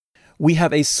We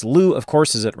have a slew of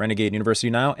courses at Renegade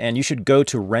University now, and you should go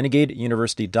to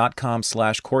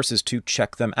renegadeuniversity.com/courses to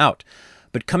check them out.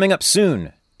 But coming up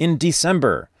soon, in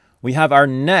December, we have our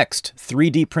next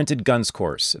 3D printed guns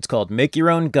course. It's called Make Your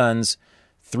Own Guns,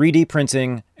 3D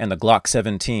Printing, and the Glock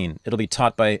 17. It'll be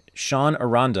taught by Sean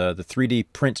Aranda, the 3D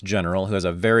print general, who has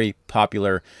a very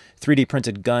popular 3D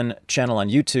printed gun channel on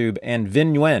YouTube, and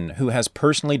Vinh Nguyen, who has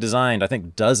personally designed, I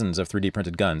think, dozens of 3D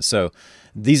printed guns. So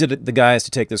these are the guys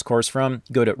to take this course from.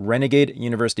 Go to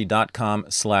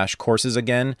renegadeuniversity.com/courses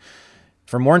again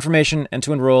for more information and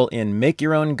to enroll in Make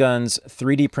Your Own Guns,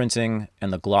 3D Printing,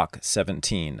 and the Glock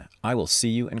 17. I will see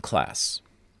you in class.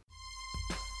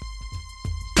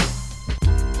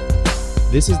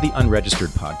 This is the Unregistered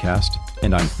Podcast,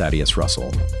 and I'm Thaddeus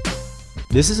Russell.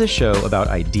 This is a show about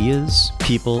ideas,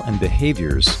 people, and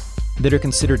behaviors that are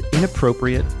considered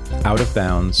inappropriate, out of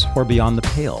bounds, or beyond the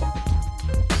pale.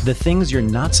 The things you're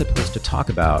not supposed to talk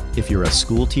about if you're a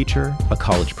school teacher, a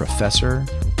college professor,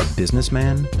 a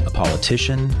businessman, a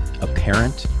politician, a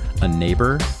parent, a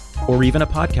neighbor, or even a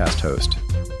podcast host.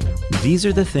 These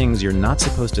are the things you're not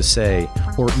supposed to say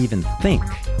or even think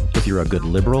if you're a good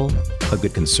liberal, a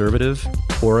good conservative,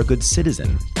 or a good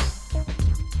citizen.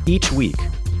 Each week,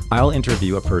 I'll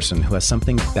interview a person who has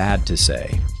something bad to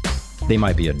say. They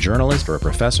might be a journalist or a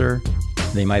professor.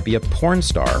 They might be a porn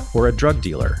star or a drug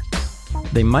dealer.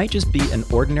 They might just be an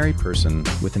ordinary person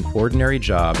with an ordinary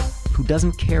job who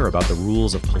doesn't care about the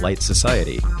rules of polite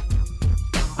society.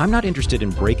 I'm not interested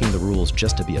in breaking the rules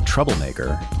just to be a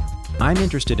troublemaker. I'm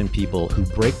interested in people who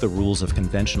break the rules of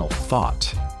conventional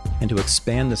thought and to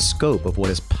expand the scope of what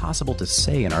is possible to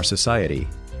say in our society.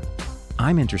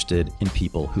 I'm interested in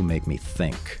people who make me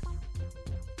think.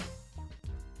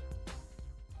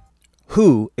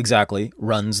 Who exactly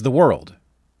runs the world?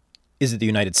 Is it the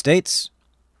United States?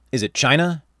 Is it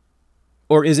China?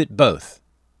 Or is it both?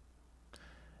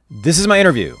 This is my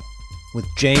interview with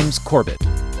James Corbett.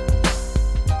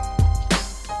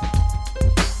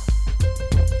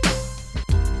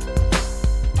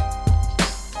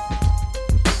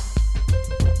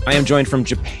 I am joined from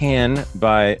Japan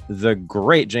by the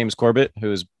great James Corbett, who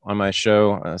was on my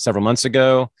show several months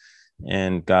ago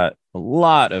and got a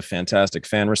lot of fantastic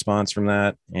fan response from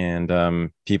that.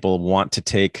 And people want to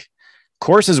take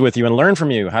courses with you and learn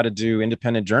from you how to do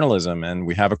independent journalism. And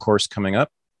we have a course coming up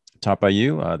taught by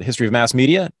you, the history of mass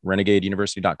media,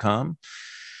 renegadeuniversity.com.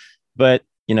 But,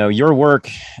 you know, your work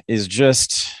is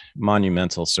just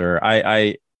monumental, sir.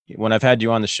 When I've had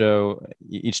you on the show,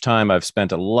 each time I've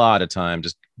spent a lot of time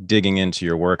just digging into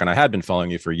your work, and I had been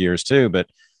following you for years too, but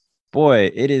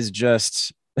boy, it is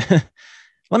just, let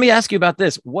me ask you about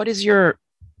this. What's your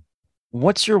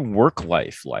work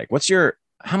life like?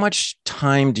 How much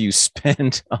time do you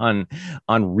spend on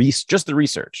just the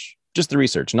research,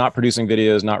 not producing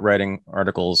videos, not writing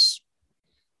articles?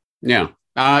 Yeah,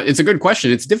 it's a good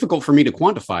question. It's difficult for me to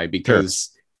quantify because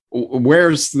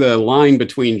where's the line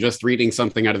between just reading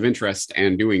something out of interest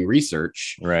and doing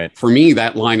research? Right. For me,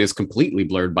 that line is completely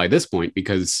blurred by this point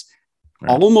because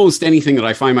almost anything that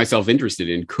I find myself interested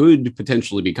in could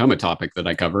potentially become a topic that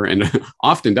I cover, and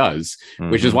often does,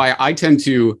 which is why I tend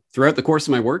to, throughout the course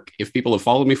of my work, if people have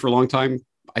followed me for a long time,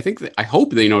 I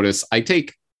hope they notice I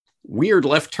take weird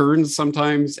left turns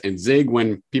sometimes and zig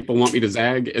when people want me to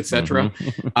zag, etc.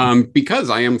 Because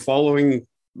I am following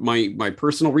my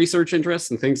personal research interests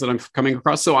and things that I'm coming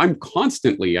across. So I'm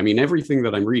constantly, everything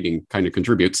that I'm reading kind of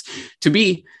contributes to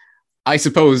be, I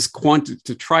suppose,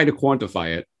 to try to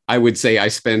quantify it. I would say I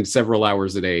spend several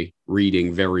hours a day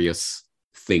reading various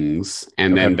things,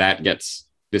 and then that gets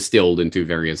distilled into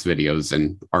various videos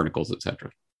and articles,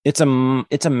 etc. It's a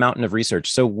mountain of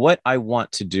research. So what I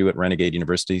want to do at Renegade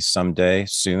University someday,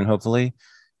 soon, hopefully,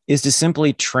 is to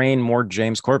simply train more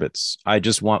James Corbetts. I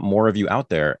just want more of you out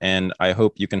there, and I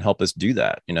hope you can help us do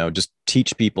that. You know, just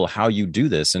teach people how you do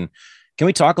this. And can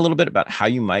we talk a little bit about how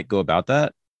you might go about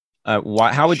that?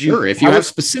 How would you? Sure. If you have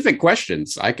specific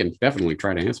questions, I can definitely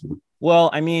try to answer them. Well,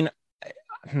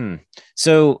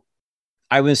 so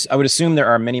I would assume there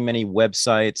are many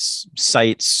websites,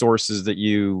 sites, sources that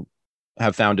you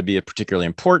have found to be particularly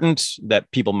important that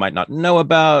people might not know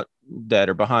about, that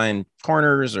are behind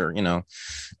corners, or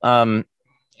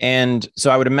and so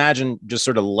I would imagine just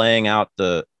sort of laying out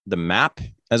the map,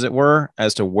 as it were,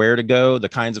 as to where to go, the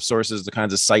kinds of sources, the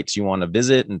kinds of sites you want to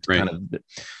visit and kind of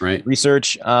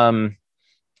research.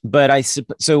 But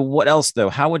so what else though?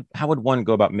 How would one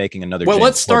go about making another? Well, James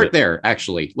let's start Corbett? there.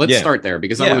 Actually, let's start there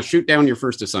because I want to shoot down your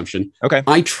first assumption. Okay.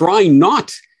 I try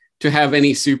not to have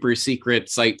any super secret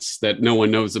sites that no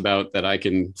one knows about that I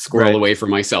can squirrel away from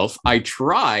myself. I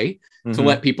try to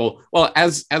let people, well,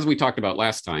 as we talked about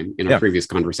last time in our previous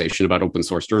conversation about open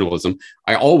source journalism,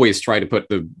 I always try to put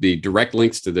the direct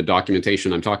links to the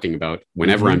documentation I'm talking about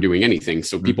whenever I'm doing anything,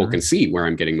 so people can see where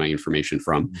I'm getting my information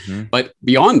from. But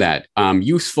beyond that,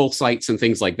 useful sites and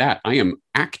things like that, I am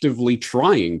actively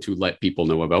trying to let people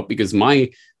know about, because my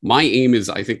aim is,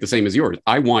 I think, the same as yours.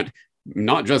 I want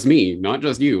not just me, not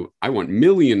just you. I want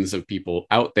millions of people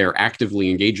out there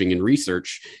actively engaging in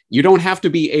research. You don't have to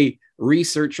be a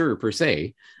researcher per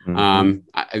se.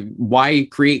 Why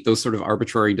create those sort of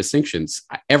arbitrary distinctions?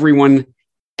 Everyone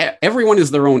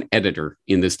is their own editor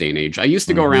in this day and age. I used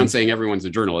to go around saying everyone's a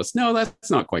journalist. No,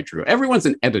 that's not quite true. Everyone's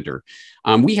an editor.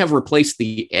 We have replaced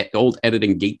the old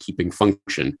editing gatekeeping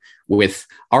function with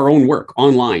our own work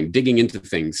online, digging into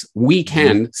things. We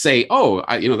can say, oh,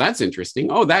 that's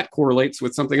interesting. Oh, that correlates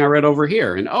with something I read over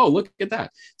here. And oh, look at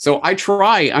that. So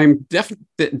I'm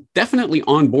definitely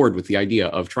on board with the idea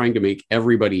of trying to make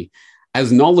everybody as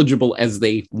knowledgeable as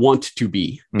they want to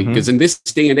be, because in this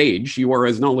day and age, you are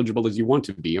as knowledgeable as you want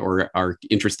to be or are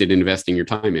interested in investing your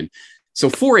time in. So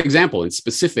for example, and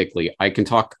specifically, I can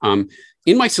talk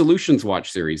in my Solutions Watch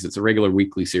series. It's a regular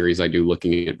weekly series I do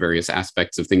looking at various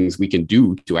aspects of things we can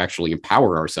do to actually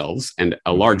empower ourselves. And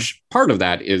a large part of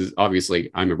that is, obviously,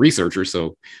 I'm a researcher,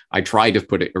 so I try to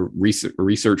put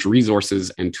research resources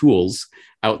and tools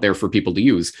out there for people to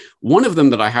use. One of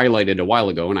them that I highlighted a while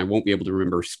ago, and I won't be able to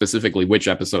remember specifically which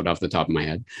episode off the top of my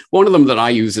head. One of them that I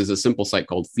use is a simple site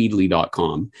called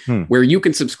feedly.com, where you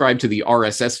can subscribe to the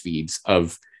RSS feeds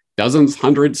of dozens,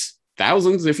 hundreds,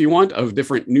 thousands, if you want, of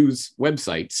different news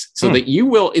websites, so that you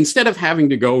will, instead of having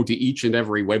to go to each and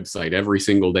every website every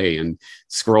single day and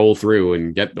scroll through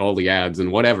and get all the ads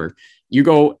and whatever, you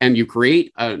go and you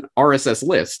create an RSS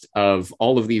list of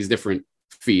all of these different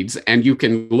feeds, and you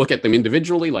can look at them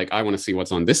individually, like I want to see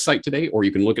what's on this site today, or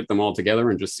you can look at them all together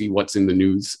and just see what's in the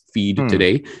news feed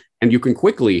today. And you can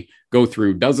quickly go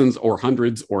through dozens or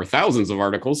hundreds or thousands of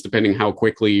articles, depending how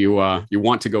quickly you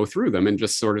want to go through them, and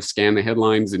just sort of scan the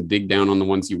headlines and dig down on the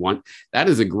ones you want. That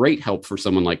is a great help for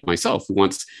someone like myself who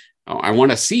wants, I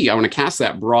want to cast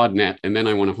that broad net, and then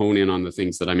I want to hone in on the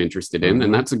things that I'm interested in.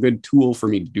 And that's a good tool for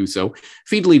me to do so.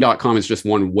 Feedly.com is just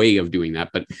one way of doing that.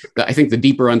 But I think the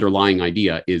deeper underlying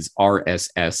idea is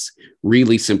RSS,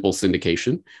 really simple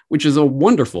syndication, which is a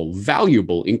wonderful,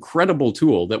 valuable, incredible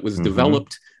tool that was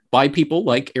developed by people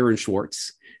like Aaron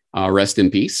Schwartz, rest in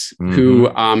peace,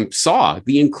 who saw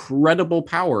the incredible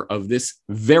power of this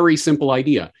very simple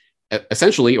idea.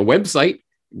 Essentially, a website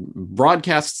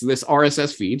broadcasts this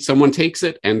RSS feed. Someone takes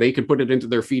it and they can put it into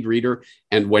their feed reader.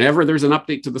 And whenever there's an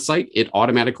update to the site, it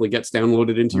automatically gets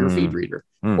downloaded into your feed reader,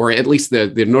 or at least the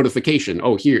notification.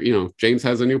 Oh, here, James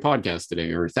has a new podcast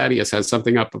today, or Thaddeus has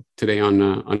something up today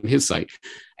on his site.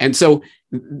 And so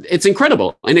it's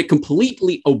incredible. And it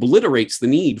completely obliterates the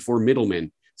need for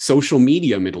middlemen, social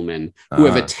media middlemen, who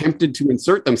have attempted to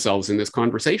insert themselves in this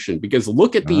conversation. Because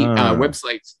look at the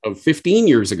websites of 15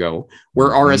 years ago, where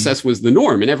RSS was the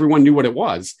norm and everyone knew what it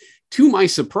was. To my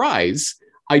surprise,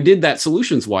 I did that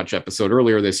Solutions Watch episode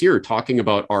earlier this year talking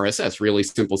about RSS, really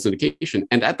simple syndication.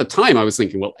 And at the time I was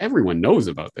thinking, well, everyone knows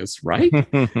about this, right?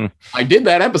 I did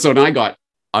that episode and I got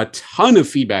a ton of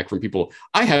feedback from people.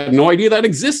 I had no idea that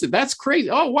existed. That's crazy.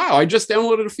 Oh, wow. I just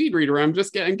downloaded a feed reader. I'm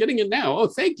getting it now. Oh,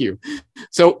 thank you.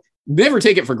 So never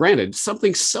take it for granted.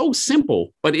 Something so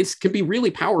simple, but it can be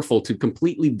really powerful to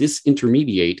completely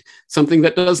disintermediate something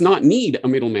that does not need a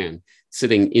middleman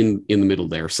sitting in the middle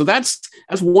there. So that's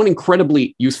one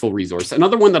incredibly useful resource.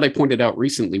 Another one that I pointed out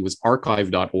recently was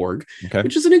archive.org,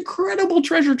 which is an incredible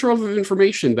treasure trove of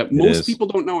information that most people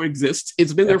don't know exists.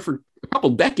 It's been there for a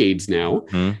couple decades now,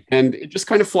 and it just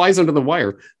kind of flies under the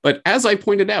wire. But as I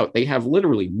pointed out, they have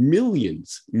literally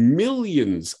millions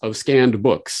of scanned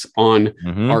books on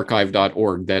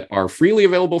archive.org that are freely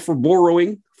available for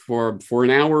borrowing. For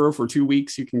an hour or for 2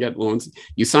 weeks, you can get loans.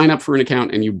 You sign up for an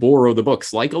account and you borrow the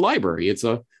books like a library. It's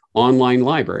a online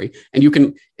library,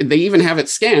 and they even have it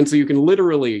scanned, so you can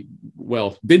literally,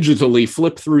 digitally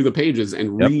flip through the pages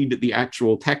and read the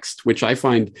actual text, which I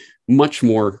find much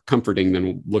more comforting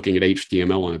than looking at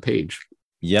HTML on a page.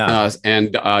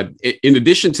 In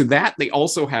addition to that, they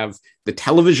also have the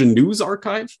television news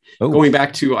archive going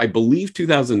back to, I believe,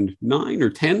 2009 or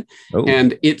 10.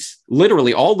 And it's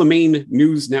literally all the main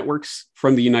news networks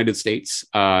from the United States,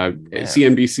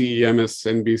 CNBC,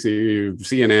 MSNBC,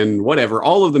 CNN, whatever,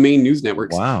 all of the main news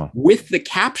networks with the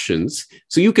captions.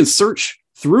 So you can search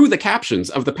through the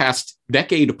captions of the past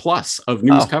decade plus of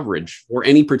news coverage for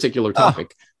any particular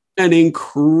topic. an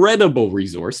incredible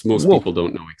resource most people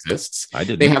don't know exists. I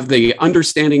didn't. They have the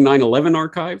Understanding 9/11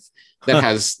 archive that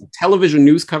has television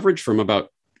news coverage from about a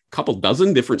couple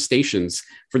dozen different stations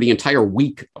for the entire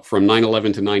week from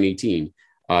 9/11 to 9/18.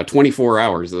 24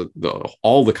 hours,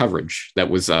 all the coverage that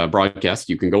was broadcast.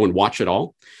 You can go and watch it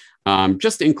all.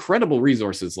 Just incredible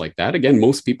resources like that. Again,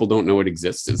 most people don't know it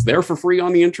exists. It's there for free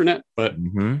on the internet, but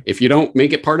if you don't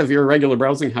make it part of your regular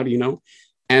browsing, how do you know?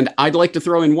 And I'd like to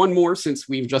throw in one more, since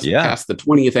we've just passed the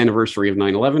 20th anniversary of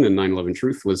 9/11, and 9/11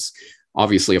 Truth was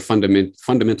obviously a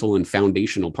fundamental and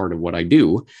foundational part of what I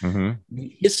do.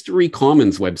 The History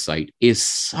Commons website is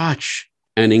such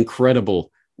an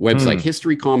incredible website.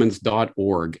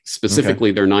 Historycommons.org,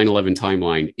 specifically their 9/11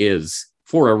 timeline, is,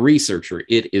 for a researcher,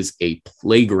 it is a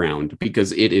playground,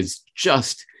 because it is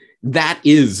just, that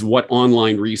is what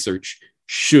online research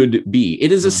should be.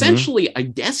 It is essentially, I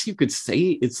guess you could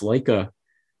say, it's like a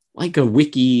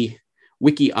wiki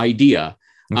idea,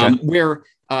 where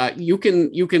you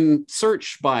can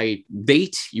search by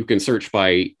date, you can search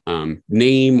by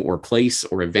name or place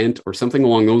or event or something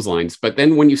along those lines. But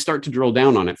then when you start to drill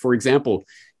down on it, for example,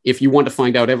 if you want to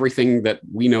find out everything that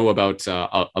we know about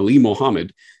Ali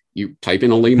Mohammed, you type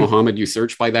in Ali Mohammed, you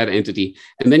search by that entity,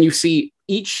 and then you see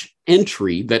each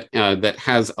entry that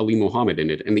has Ali Mohammed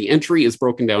in it. And the entry is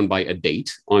broken down by a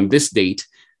date. On this date,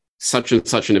 such and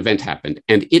such an event happened.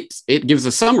 And it gives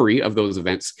a summary of those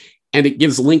events, and it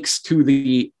gives links to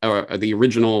the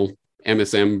original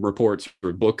MSM reports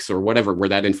or books or whatever, where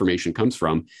that information comes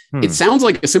from. It sounds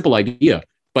like a simple idea,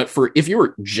 but if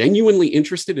you're genuinely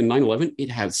interested in 9/11,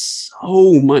 it has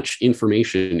so much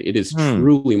information. It is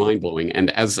truly mind-blowing. And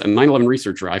as a 9/11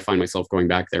 researcher, I find myself going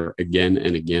back there again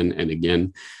and again and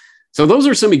again. So those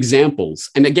are some examples.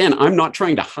 And again, I'm not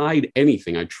trying to hide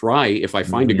anything. I try, if I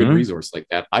find a good resource like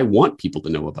that, I want people to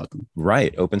know about them.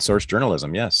 Right. Open source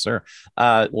journalism. Yes, sir.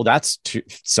 Well, that's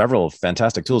several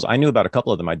fantastic tools. I knew about a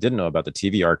couple of them. I didn't know about the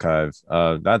TV archive.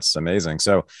 That's amazing.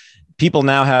 So people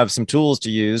now have some tools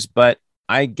to use, but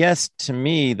I guess, to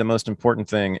me, the most important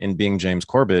thing in being James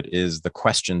Corbett is the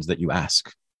questions that you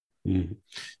ask.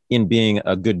 In being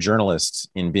a good journalist,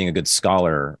 in being a good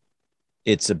scholar,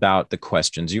 it's about the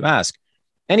questions you ask.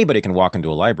 Anybody can walk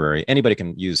into a library, anybody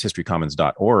can use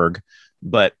historycommons.org,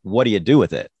 but what do you do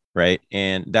with it, right?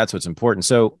 And that's what's important.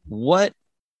 So what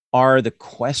are the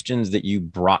questions that you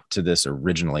brought to this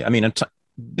originally? I mean,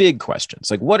 big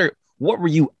questions. Like, what were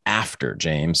you after,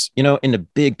 James? You know, in the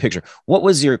big picture, what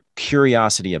was your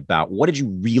curiosity about? What did you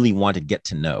really want to get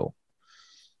to know?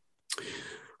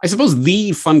 I suppose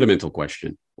the fundamental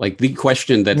question, like the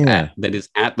question that is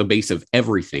at the base of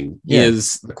everything,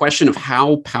 is the question of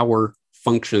how power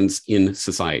functions in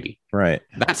society. Right.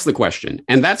 That's the question.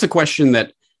 And that's a question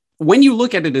that, when you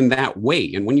look at it in that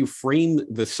way, and when you frame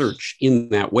the search in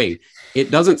that way, it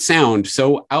doesn't sound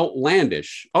so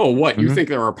outlandish. Oh, what? You think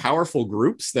there are powerful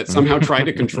groups that somehow try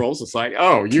to control society?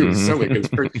 Oh, you silly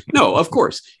conspiracy. No, of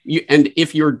course. And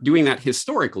if you're doing that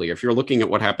historically, if you're looking at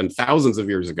what happened thousands of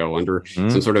years ago under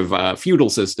some sort of feudal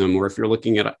system, or if you're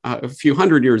looking at a few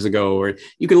hundred years ago, or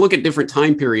you can look at different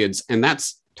time periods, and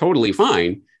that's totally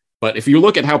fine. But if you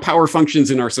look at how power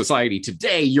functions in our society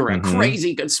today, you're a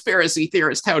crazy conspiracy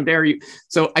theorist. How dare you?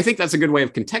 So I think that's a good way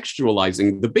of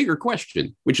contextualizing the bigger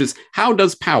question, which is, how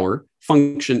does power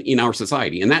function in our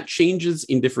society? And that changes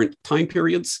in different time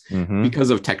periods because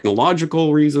of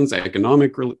technological reasons,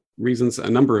 economic reasons,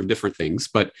 a number of different things.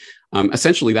 But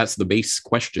essentially, that's the base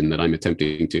question that I'm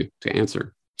attempting to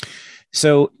answer.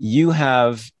 So you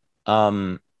have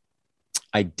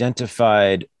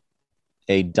identified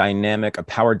a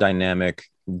power dynamic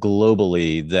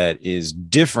globally that is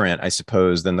different, I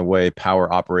suppose, than the way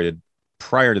power operated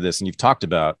prior to this. And you've talked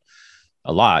about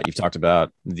a lot. You've talked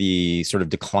about the sort of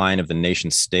decline of the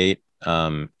nation state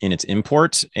in its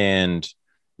import. And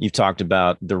you've talked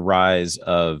about the rise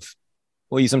of,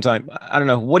 well, I don't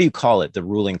know, what do you call it? The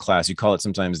ruling class. You call it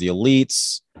sometimes the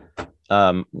elites.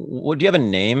 Do you have a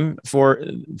name for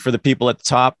the people at the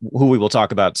top, who we will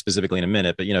talk about specifically in a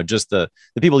minute, but, you know, just the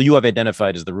people you have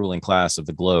identified as the ruling class of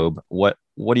the globe? What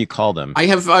do you call them? I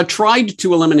have tried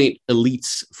to eliminate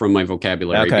elites from my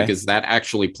vocabulary because that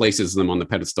actually places them on the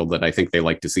pedestal that I think they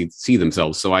like to see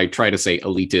themselves. So I try to say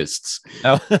elitists,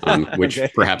 which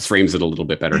perhaps frames it a little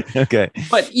bit better. Okay.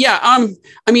 But yeah,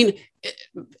 I mean,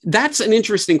 that's an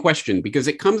interesting question, because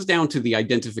it comes down to the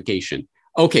identification.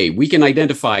 Okay, we can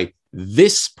identify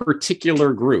this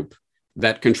particular group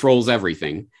that controls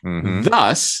everything.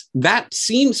 Thus, that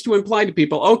seems to imply to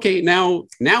people, okay, now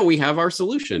we have our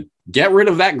solution. get rid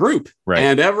of that group right.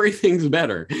 and everything's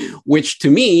better, which to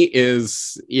me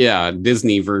is,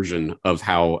 Disney version of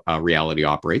how reality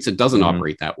operates. It doesn't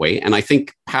operate that way. And I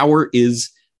think power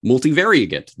is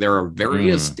multivariate. There are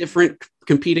various different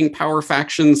competing power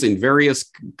factions in various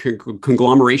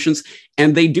conglomerations,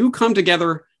 and they do come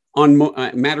together on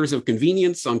matters of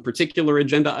convenience, on particular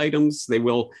agenda items. They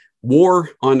will war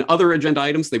on other agenda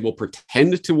items. They will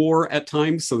pretend to war at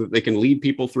times so that they can lead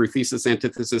people through thesis,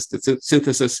 antithesis, to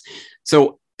synthesis.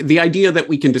 So the idea that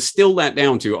we can distill that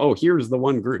down to, oh, here's the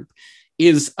one group,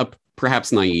 is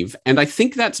perhaps naive. And I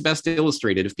think that's best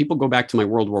illustrated if people go back to my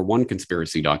World War I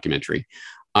conspiracy documentary.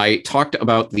 I talked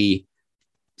about the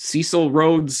Cecil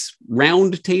Rhodes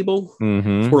round table,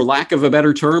 for lack of a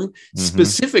better term,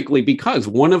 specifically because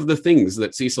one of the things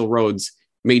that Cecil Rhodes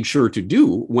made sure to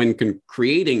do when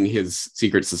creating his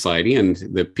secret society and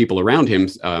the people around him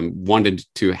wanted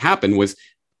to happen was,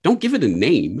 don't give it a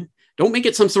name. Don't make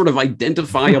it some sort of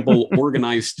identifiable,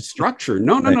 organized structure.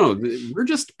 No. We're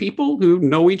just people who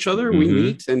know each other. We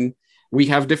meet and we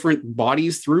have different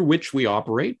bodies through which we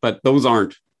operate, but those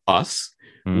aren't us.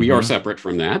 We are separate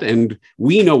from that, and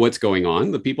we know what's going on.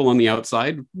 The people on the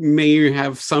outside may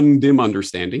have some dim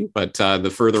understanding, but the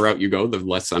further out you go, the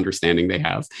less understanding they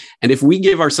have. And if we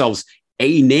give ourselves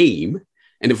a name,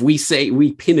 and if we say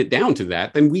we pin it down to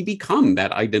that, then we become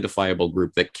that identifiable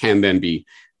group that can then be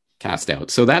cast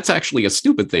out. So that's actually a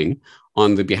stupid thing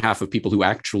on the behalf of people who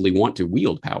actually want to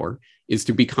wield power, is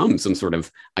to become some sort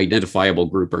of identifiable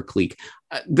group or clique.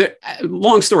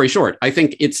 Long story short, I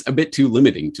think it's a bit too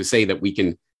limiting to say that we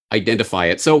can identify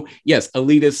it. So yes,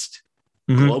 elitist,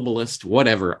 globalist,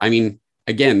 whatever. I mean,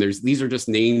 again, these are just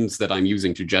names that I'm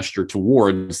using to gesture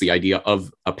towards the idea of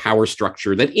a power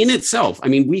structure that in itself, I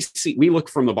mean, we look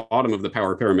from the bottom of the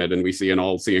power pyramid and we see an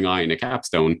all-seeing eye and a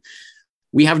capstone.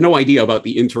 We have no idea about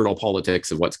the internal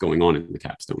politics of what's going on in the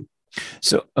capstone.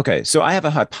 So I have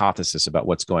a hypothesis about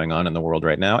what's going on in the world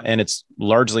right now, and it's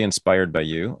largely inspired by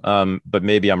you. But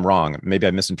maybe I'm wrong. Maybe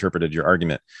I misinterpreted your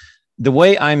argument. The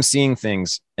way I'm seeing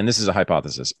things, and this is a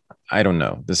hypothesis, I don't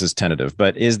know, this is tentative,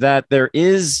 but is that there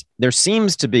certainly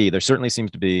seems to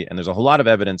be, and there's a whole lot of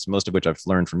evidence, most of which I've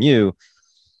learned from you,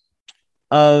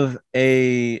 of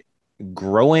a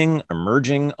growing,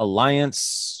 emerging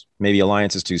alliance. Maybe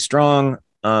alliance is too strong.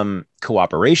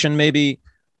 Cooperation, maybe,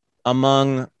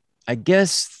 among, I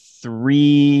guess,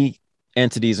 three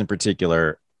entities in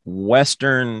particular: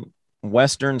 Western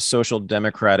social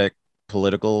democratic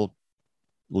political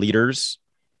leaders,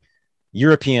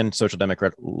 European social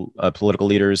democrat political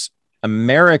leaders,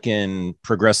 American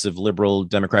progressive liberal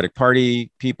Democratic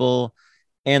Party people,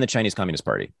 and the Chinese Communist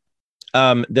Party.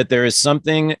 That there is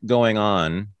something going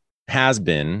on, has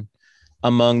been,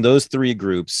 among those three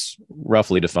groups,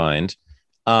 roughly defined,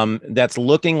 that's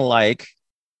looking like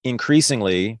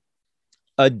increasingly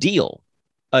a deal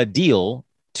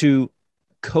to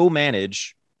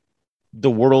co-manage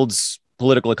the world's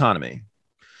political economy.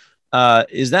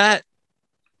 Is that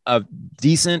a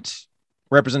decent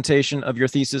representation of your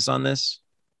thesis on this?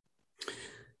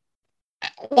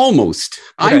 Almost.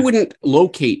 Okay. I wouldn't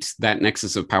locate that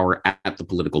nexus of power at the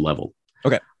political level.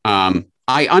 Okay.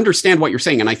 I understand what you're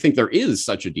saying, and I think there is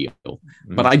such a deal,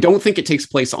 but I don't think it takes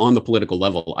place on the political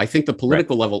level. I think the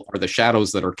political level are the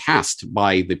shadows that are cast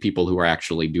by the people who are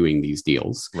actually doing these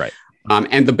deals. Right.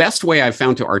 And the best way I've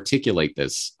found to articulate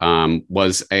this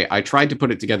was I tried to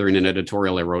put it together in an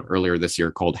editorial I wrote earlier this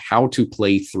year called How to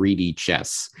Play 3D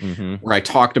Chess, where I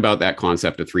talked about that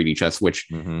concept of 3D chess, which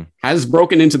has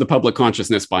broken into the public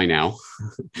consciousness by now.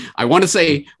 I want to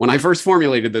say when I first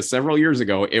formulated this several years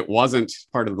ago, it wasn't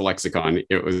part of the lexicon.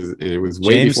 It was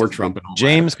way before Trump and all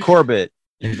James Corbett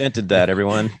invented that,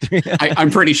 everyone.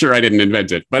 I'm pretty sure I didn't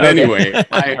invent it. But anyway,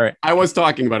 I was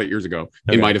talking about it years ago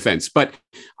in my defense. But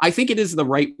I think it is the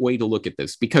right way to look at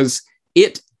this because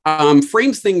it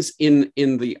frames things in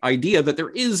the idea that there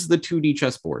is the 2D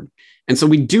chessboard. And so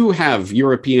we do have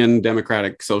European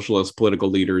democratic socialist political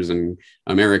leaders and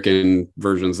American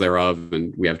versions thereof.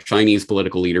 And we have Chinese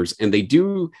political leaders. And they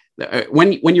do,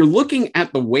 when you're looking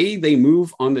at the way they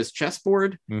move on this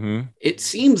chessboard, it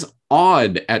seems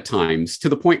odd at times to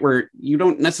the point where you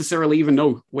don't necessarily even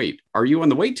know, wait, are you on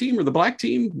the white team or the black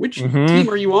team? Which team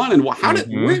are you on? And how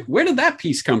where did that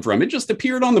piece come from? It just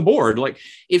appeared on the board. Like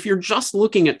if you're just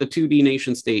looking at the 2D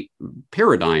nation state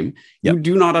paradigm, you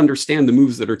do not understand the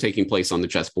moves that are taking place on the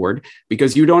chessboard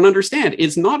because you don't understand.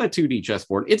 It's not a 2D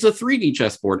chessboard. It's a 3D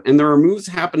chessboard. And there are moves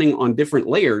happening on different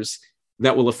layers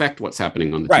that will affect what's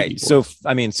happening on the right. 2D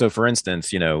board. So for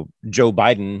instance, Joe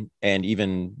Biden and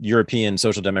even European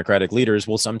social democratic leaders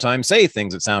will sometimes say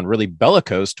things that sound really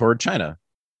bellicose toward China.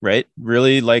 right?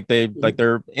 Really like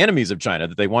they're enemies of China,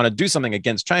 that they want to do something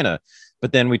against China.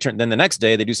 But then then the next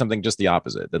day they do something just the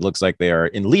opposite. That looks like they are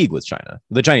in league with China,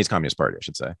 the Chinese Communist Party, I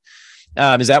should say.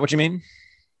 Is that what you mean?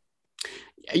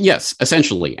 Yes,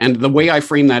 essentially. And the way I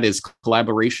frame that is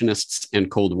collaborationists and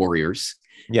Cold Warriors.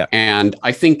 Yeah. And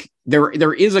I think there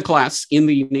is a class in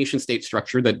the nation state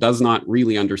structure that does not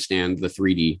really understand the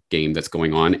 3D game that's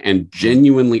going on and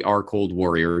genuinely are Cold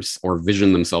Warriors or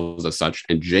vision themselves as such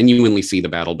and genuinely see the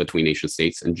battle between nation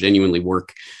states and genuinely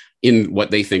work in what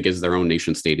they think is their own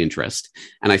nation state interest.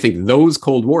 And I think those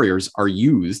Cold Warriors are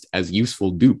used as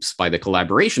useful dupes by the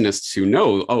collaborationists who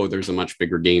know, oh, there's a much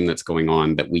bigger game that's going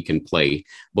on that we can play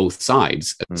both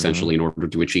sides, essentially, in order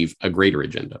to achieve a greater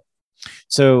agenda.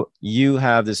 So you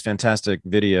have this fantastic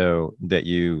video that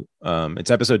you,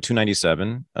 it's episode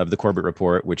 297 of the Corbett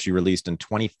Report, which you released in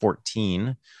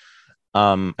 2014.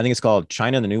 I think it's called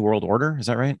China and the New World Order. Is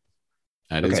that right?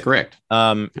 That is correct.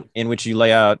 In which you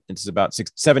lay out, it's about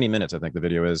 70 minutes, I think the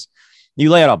video is. You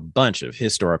lay out a bunch of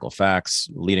historical facts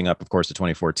leading up, of course, to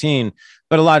 2014,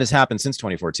 but a lot has happened since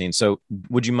 2014. So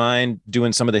would you mind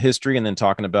doing some of the history and then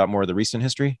talking about more of the recent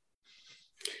history?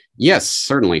 Yes,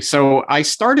 certainly. So I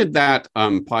started that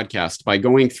podcast by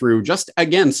going through just,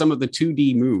 again, some of the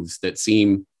 2D moves that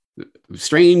seem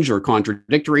strange or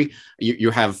contradictory.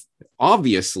 You have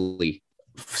obviously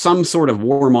some sort of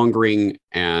warmongering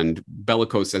and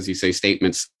bellicose, as you say,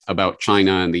 statements about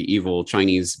China and the evil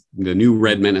Chinese, the new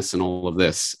red menace and all of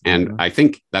this. And I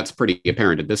think that's pretty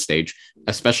apparent at this stage,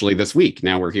 especially this week.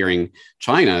 Now we're hearing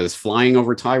China is flying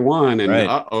over Taiwan and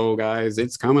uh-oh, guys,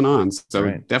 it's coming on. So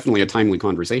definitely a timely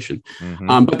conversation.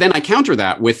 But then I counter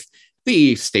that with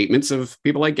the statements of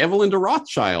people like Evelyn de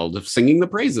Rothschild singing the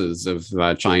praises of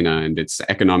China and its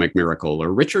economic miracle,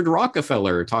 or Richard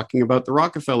Rockefeller talking about the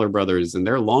Rockefeller brothers and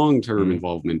their long-term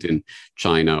involvement in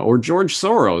China, or George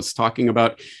Soros talking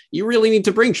about you really need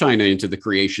to bring China into the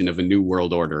creation of a new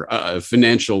world order, a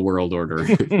financial world order,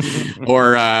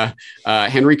 or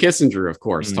Henry Kissinger, of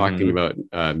course, talking about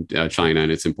China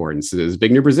and its importance,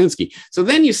 Zbigniew Brzezinski. So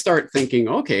then you start thinking,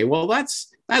 okay, well, that's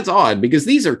odd, because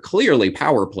these are clearly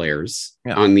power players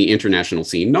on the international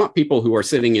scene, not people who are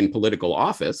sitting in political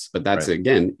office. But that's,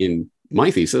 again, in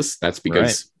my thesis, that's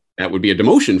because that would be a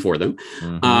demotion for them.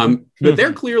 But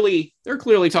they're clearly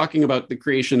talking about the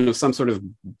creation of some sort of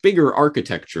bigger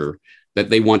architecture that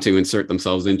they want to insert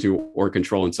themselves into or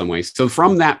control in some way. So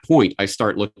from that point, I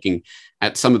start looking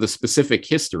at some of the specific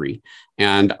history.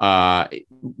 And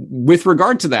with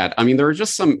regard to that, I mean, there are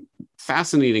just some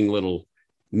fascinating little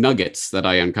nuggets that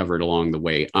I uncovered along the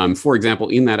way. For example,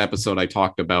 in that episode, I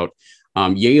talked about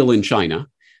Yale in China,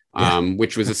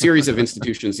 which was a series of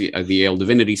institutions, the Yale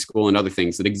Divinity School and other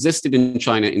things that existed in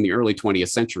China in the early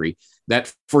 20th century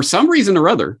that for some reason or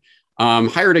other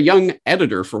hired a young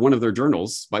editor for one of their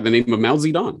journals by the name of Mao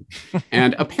Zedong.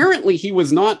 And apparently he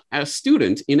was not a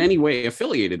student in any way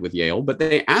affiliated with Yale, but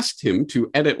they asked him to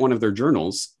edit one of their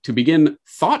journals to begin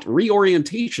thought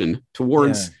reorientation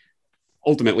towards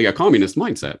ultimately a communist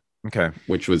mindset,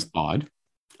 which was odd.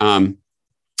 I'll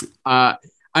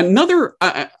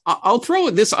throw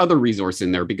this other resource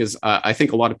in there because I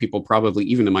think a lot of people probably,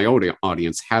 even in my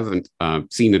audience, haven't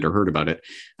seen it or heard about it.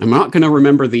 I'm not going to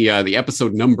remember the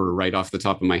episode number right off the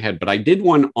top of my head, but I did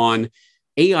one on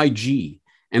AIG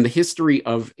and the history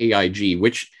of AIG,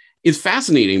 which is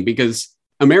fascinating because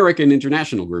American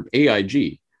International Group,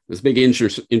 AIG, this big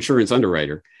insurance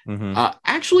underwriter,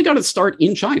 actually got its start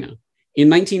in China in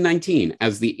 1919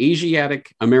 as the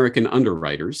Asiatic American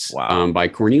Underwriters by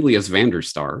Cornelius van der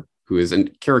Star, who is a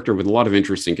character with a lot of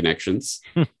interesting connections,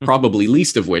 probably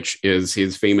least of which is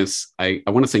his famous, I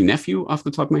want to say nephew off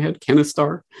the top of my head, Kenneth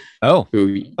Starr, who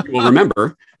you will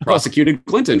remember prosecuted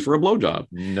Clinton for a blowjob.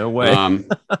 No way.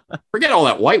 Forget all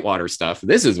that whitewater stuff.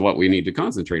 This is what we need to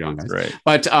concentrate on, guys.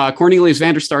 But Cornelius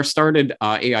van der Star started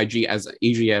AIG as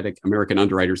Asiatic American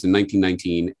Underwriters in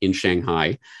 1919 in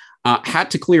Shanghai. Had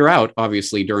to clear out,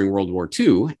 obviously, during World War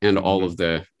II and all of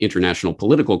the international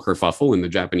political kerfuffle and the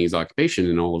Japanese occupation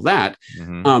and all of that.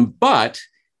 But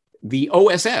the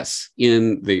OSS,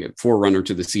 in the forerunner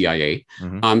to the CIA,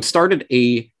 started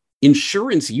a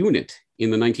insurance unit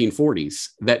in the 1940s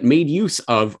that made use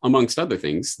of, amongst other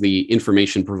things, the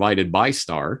information provided by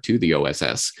Starr to the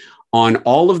OSS on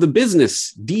all of the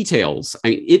business details. I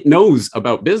mean, it knows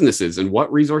about businesses and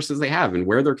what resources they have and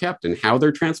where they're kept and how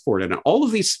they're transported and all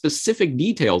of these specific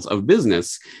details of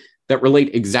business that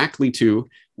relate exactly to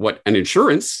what an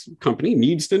insurance company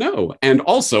needs to know, and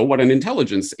also what an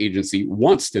intelligence agency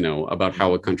wants to know about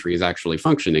how a country is actually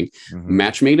functioning.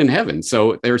 Match made in heaven.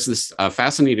 So there's this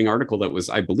fascinating article that was,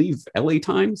 I believe, LA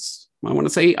Times, I want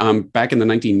to say, back in the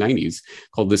 1990s,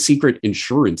 called "The Secret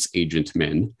Insurance Agent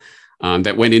Men,"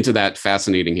 that went into that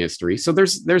fascinating history. So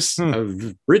there's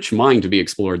a rich mine to be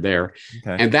explored there.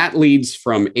 Okay. And that leads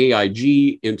from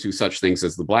AIG into such things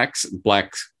as the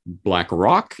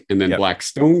BlackRock and then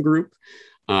Blackstone Group,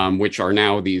 which are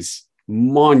now these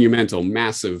monumental,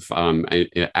 massive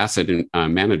asset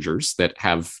managers that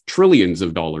have trillions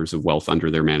of dollars of wealth under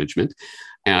their management,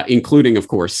 including, of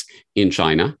course, in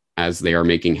China, as they are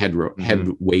making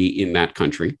headway in that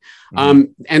country.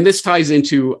 And this ties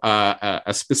into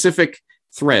a specific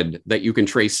thread that you can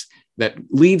trace that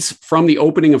leads from the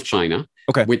opening of China,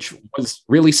 which was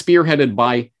really spearheaded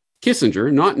by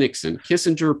Kissinger, not Nixon.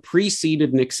 Kissinger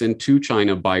preceded Nixon to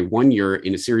China by 1 year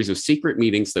in a series of secret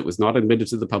meetings that was not admitted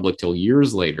to the public till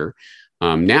years later.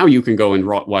 Now you can go and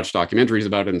watch documentaries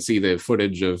about it and see the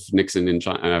footage of Nixon in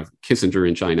China, Kissinger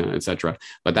in China, etc.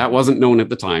 But that wasn't known at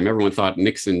the time. Everyone thought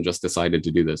Nixon just decided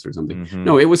to do this or something.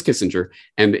 No, it was Kissinger.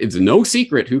 And it's no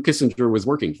secret who Kissinger was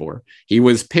working for. He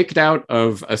was picked out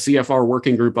of a CFR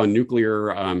working group on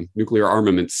nuclear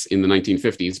armaments in the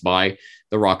 1950s by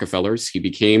the Rockefellers.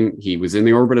 He was in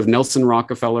the orbit of Nelson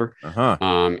Rockefeller,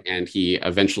 and he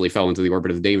eventually fell into the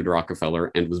orbit of David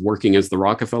Rockefeller and was working as the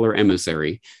Rockefeller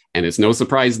emissary. And it's no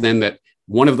surprise then that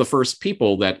one of the first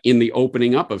people that in the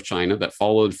opening up of China that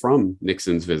followed from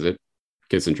Kissinger's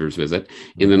visit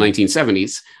in the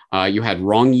 1970s, you had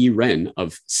Rong Yi-ren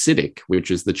of CITIC, which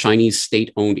is the Chinese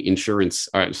state-owned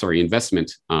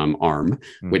investment arm,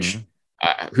 which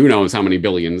who knows how many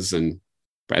billions and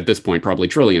at this point, probably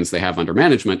trillions they have under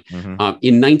management,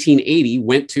 in 1980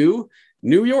 went to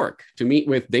New York to meet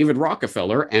with David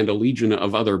Rockefeller and a legion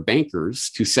of other bankers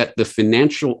to set the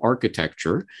financial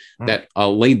architecture that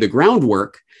laid the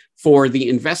groundwork for the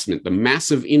investment, the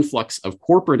massive influx of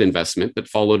corporate investment that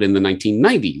followed in the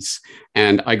 1990s.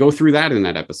 And I go through that in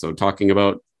that episode, talking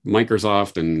about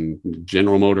Microsoft and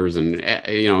General Motors and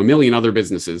a million other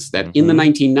businesses that in the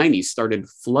 1990s started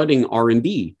flooding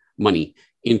R&D money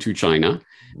into China.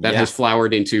 That has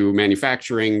flowered into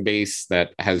manufacturing base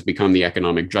that has become the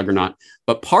economic juggernaut.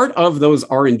 But part of those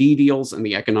R&D deals and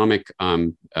the economic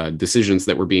decisions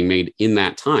that were being made in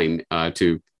that time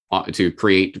to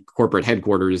create corporate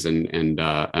headquarters and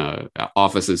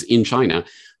offices in China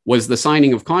was the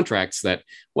signing of contracts that,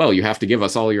 well, you have to give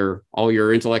us all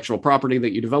your intellectual property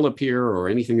that you develop here or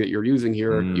anything that you're using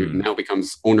here. It now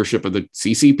becomes ownership of the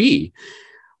CCP,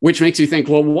 which makes you think,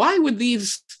 well, why would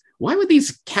these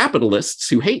capitalists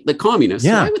who hate the communists,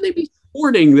 why would they be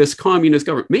supporting this communist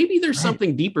government? Maybe there's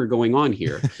something deeper going on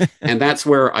here. And that's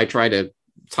where I try to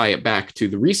tie it back to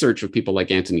the research of people like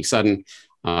Anthony Sutton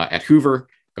at Hoover,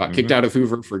 got kicked out of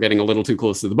Hoover for getting a little too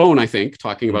close to the bone, I think,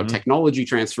 talking about technology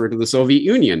transfer to the Soviet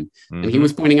Union. And he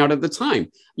was pointing out at the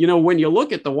time, when you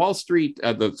look at the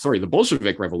the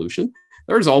Bolshevik Revolution,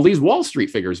 there's all these Wall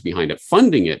Street figures behind it,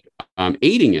 funding it,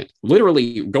 aiding it,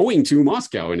 literally going to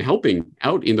Moscow and helping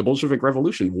out in the Bolshevik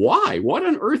Revolution. Why? What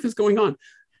on earth is going on?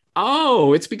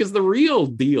 Oh, it's because the real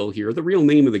deal here, the real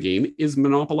name of the game is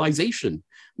monopolization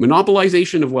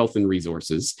of wealth and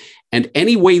resources. And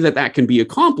any way that can be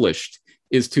accomplished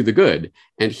is to the good.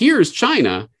 And here's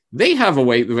China. They have a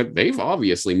way that they've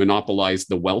obviously monopolized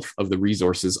the wealth of the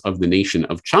resources of the nation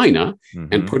of China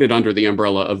and put it under the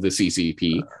umbrella of the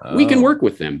CCP. We can work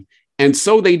with them. And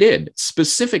so they did.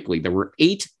 Specifically, there were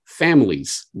 8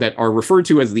 families that are referred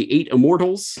to as the 8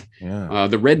 immortals,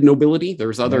 the red nobility.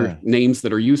 There's other names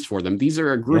that are used for them. These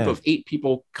are a group of 8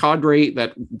 people, cadre,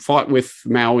 that fought with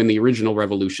Mao in the original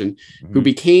revolution, who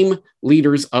became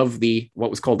leaders of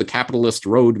what was called the Capitalist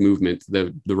Road movement,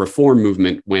 the reform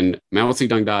movement. When Mao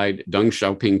Zedong died, Deng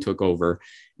Xiaoping took over.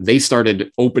 They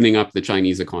started opening up the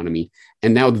Chinese economy.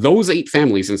 And now those 8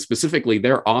 families, and specifically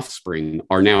their offspring,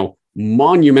 are now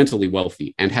monumentally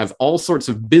wealthy and have all sorts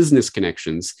of business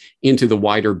connections into the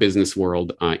wider business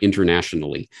world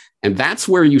internationally. And that's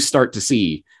where you start to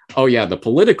see, the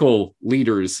political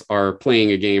leaders are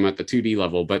playing a game at the 2D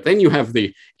level, but then you have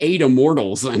the 8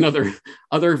 immortals and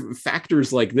other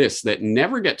factors like this that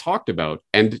never get talked about.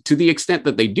 And to the extent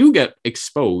that they do get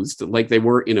exposed, like they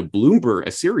were in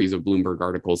a series of Bloomberg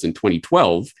articles in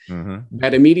 2012,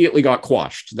 that immediately got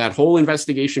quashed. That whole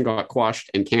investigation got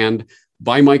quashed and canned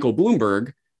by Michael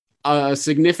Bloomberg, a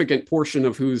significant portion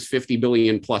of whose 50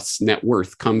 billion plus net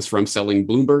worth comes from selling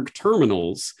Bloomberg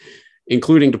terminals,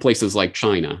 including to places like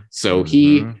China. So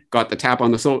he got the tap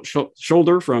on the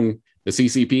shoulder from the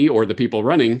CCP or the people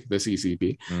running the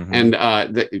CCP. Mm-hmm. And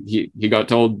he got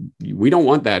told, we don't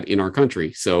want that in our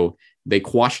country. So they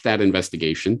quashed that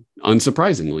investigation.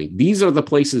 Unsurprisingly, these are the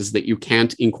places that you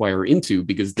can't inquire into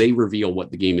because they reveal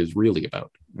what the game is really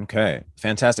about. Okay,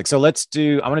 fantastic. So I want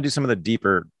to do some of the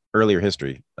deeper, earlier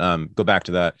history. Go back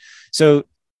to that. So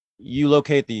you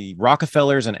locate the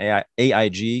Rockefellers and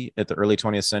AIG at the early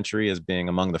 20th century as being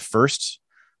among the first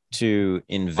to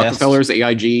invest. Rockefellers,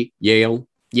 AIG, Yale,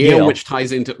 which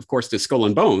ties into, of course, to Skull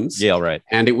and Bones. Yale, right.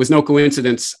 And it was no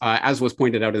coincidence, as was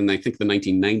pointed out in, I think, the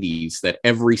 1990s, that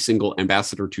every single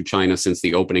ambassador to China since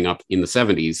the opening up in the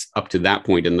 70s, up to that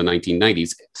point in the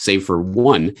 1990s, save for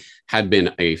one, had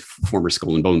been a former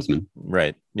Skull and Bonesman.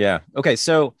 Right. Yeah. Okay.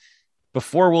 So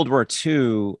before World War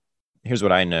II, here's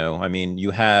what I know. I mean,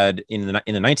 you had in the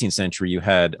 19th century, you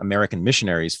had American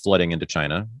missionaries flooding into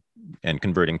China and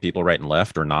converting people right and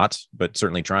left, or not, but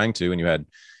certainly trying to. And you had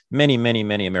many, many,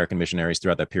 many American missionaries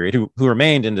throughout that period who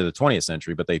remained into the 20th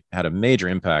century, but they had a major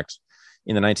impact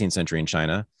in the 19th century in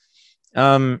China.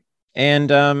 Then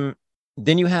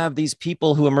you have these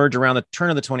people who emerge around the turn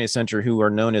of the 20th century who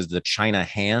are known as the China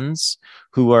hands,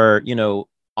 who are,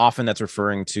 often that's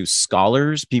referring to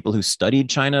scholars, people who studied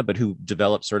China, but who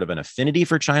developed sort of an affinity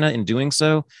for China in doing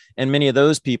so. And many of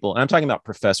those people, and I'm talking about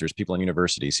professors, people in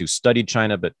universities who studied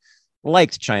China, but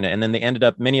liked China. And then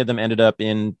many of them ended up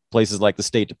in places like the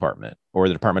State Department or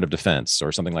the Department of Defense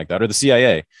or something like that, or the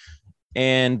CIA.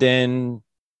 And then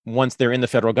once they're in the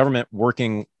federal government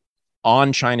working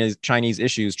on China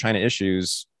issues,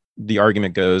 the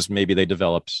argument goes, maybe they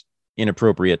developed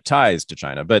inappropriate ties to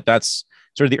China. But that's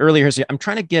sort of the earlier history. I'm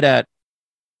trying to get at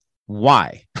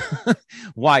why.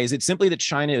 Why? Is it simply that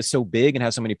China is so big and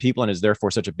has so many people and is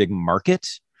therefore such a big market?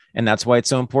 And that's why it's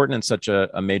so important and such a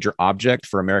major object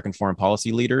for American foreign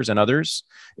policy leaders and others.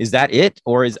 Is that it?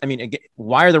 Or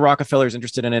why are the Rockefellers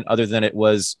interested in it other than it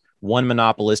was one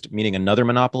monopolist meeting another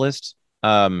monopolist?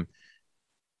 Why?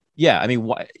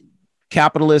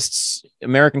 Capitalists,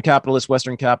 American capitalists,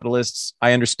 Western capitalists,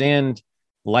 I understand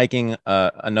liking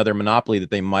another monopoly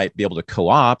that they might be able to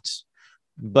co-opt,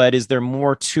 but is there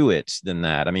more to it than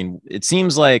that? I mean, it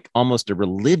seems like almost a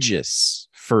religious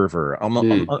fervor,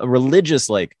 a religious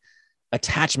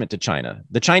attachment to China.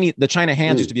 The China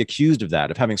hands used to be accused of that,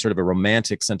 of having sort of a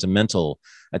romantic, sentimental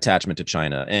attachment to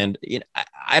China. And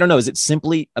I don't know, is it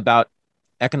simply about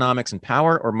economics and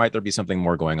power, or might there be something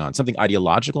more going on? Something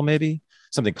ideological, maybe?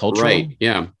 Something cultural? Right,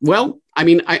 yeah. Well, I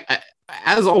mean, I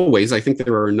as always, I think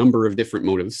there are a number of different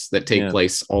motives that take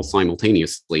place all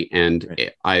simultaneously,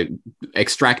 and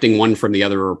extracting one from the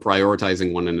other or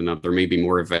prioritizing one and another may be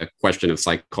more of a question of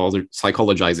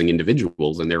psychologizing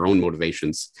individuals and their own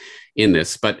motivations in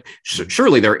this. But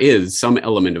surely there is some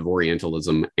element of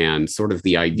Orientalism and sort of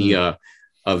the idea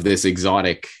of this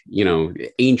exotic,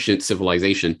 ancient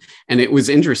civilization. And it was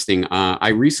interesting. I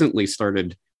recently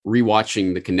started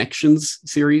rewatching the Connections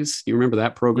series. Do you remember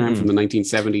that program from the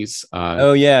 1970s?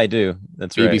 Oh yeah, I do.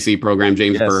 That's right. BBC program,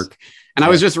 James Burke. And I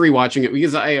was just rewatching it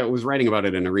because I was writing about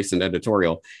it in a recent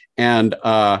editorial. And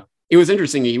it was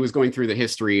interesting. He was going through the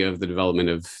history of the development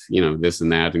of, this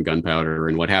and that and gunpowder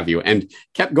and what have you, and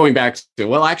kept going back to,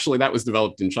 well, actually, that was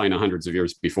developed in China hundreds of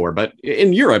years before, but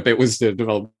in Europe, it was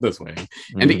developed this way.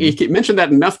 And he mentioned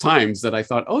that enough times that I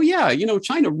thought, oh yeah,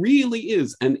 China really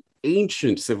is an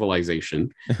ancient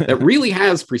civilization that really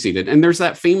has preceded. And there's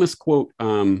that famous quote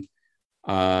that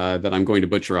I'm going to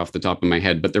butcher off the top of my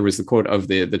head, but there was the quote of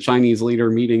the Chinese leader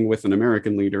meeting with an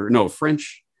American leader,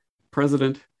 French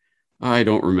president. I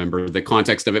don't remember the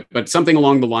context of it, but something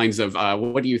along the lines of,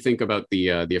 what do you think about the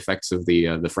effects of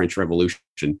the French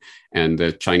Revolution? And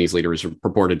the Chinese leader is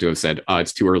purported to have said,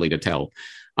 it's too early to tell.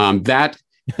 That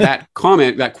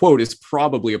comment, that quote is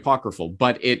probably apocryphal,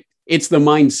 but it's the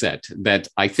mindset that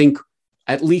I think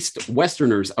at least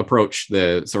Westerners approach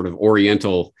the sort of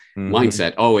Oriental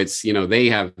mindset. Oh, it's, they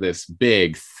have this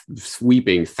big,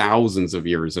 sweeping thousands of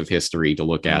years of history to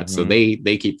look at. So they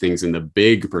keep things in the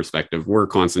big perspective. We're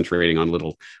concentrating on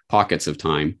little pockets of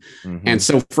time. And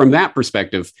so from that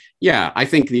perspective, I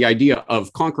think the idea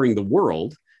of conquering the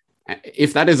world,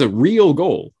 if that is a real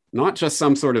goal, not just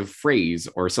some sort of phrase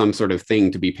or some sort of thing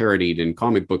to be parodied in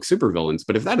comic book supervillains,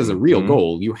 but if that is a real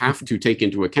goal, you have to take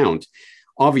into account,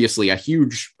 obviously, a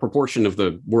huge proportion of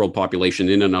the world population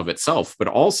in and of itself, but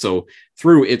also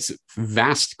through its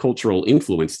vast cultural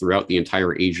influence throughout the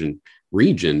entire Asian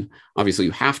region. Obviously,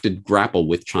 you have to grapple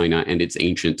with China and its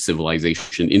ancient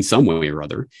civilization in some way or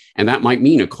other. And that might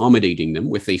mean accommodating them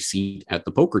with a seat at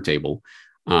the poker table.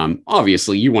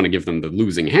 Obviously, you want to give them the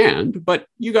losing hand, but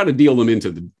you got to deal them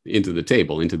into the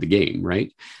table, into the game,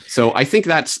 right? So I think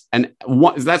that's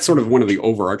sort of one of the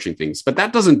overarching things. But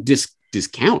that doesn't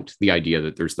discount the idea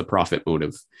that there's the profit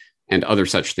motive and other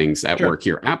such things at work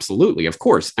here. Absolutely, of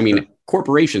course. I mean,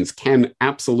 corporations can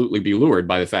absolutely be lured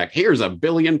by the fact, here's 1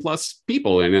 billion plus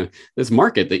people in this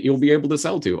market that you'll be able to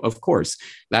sell to. Of course,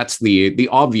 that's the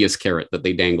obvious carrot that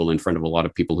they dangle in front of a lot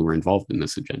of people who are involved in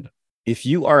this agenda. If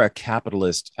you are a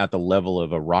capitalist at the level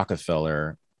of a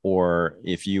Rockefeller, or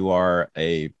if you are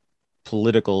a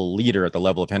political leader at the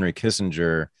level of Henry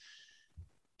Kissinger,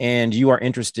 and you are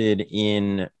interested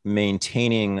in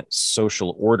maintaining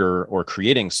social order or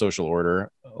creating social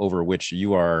order over which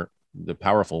you are the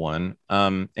powerful one,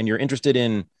 and you're interested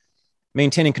in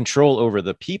maintaining control over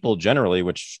the people generally,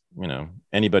 which,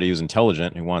 anybody who's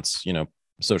intelligent who wants,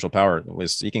 social power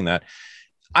is seeking that.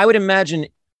 I would imagine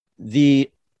the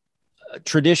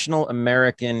traditional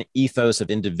American ethos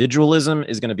of individualism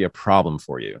is going to be a problem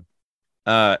for you.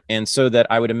 And so that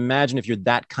I would imagine if you're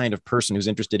that kind of person who's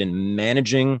interested in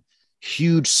managing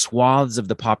huge swaths of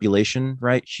the population,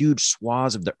 right? Huge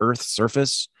swaths of the Earth's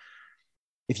surface.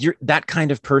 If you're that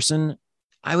kind of person,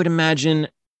 I would imagine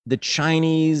the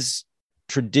Chinese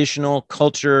traditional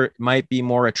culture might be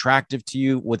more attractive to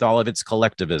you with all of its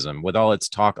collectivism, with all its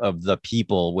talk of the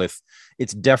people, with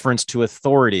its deference to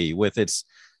authority, with its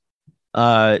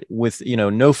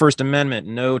no First Amendment,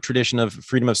 no tradition of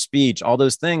freedom of speech, all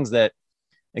those things that,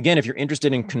 again, if you're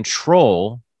interested in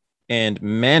control and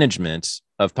management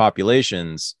of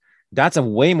populations, that's a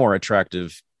way more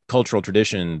attractive cultural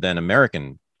tradition than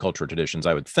American cultural traditions,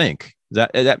 I would think.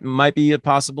 That might be a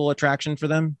possible attraction for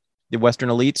them, the Western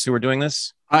elites who are doing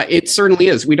this? It certainly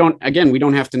is. We don't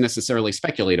have to necessarily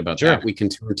speculate about that. We can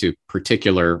turn to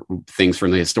particular things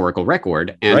from the historical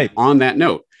record. And on that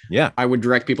note, I would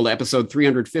direct people to episode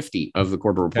 350 of the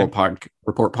Corbett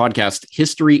Report podcast,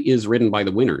 History is Written by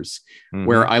the Winners,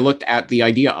 where I looked at the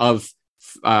idea of,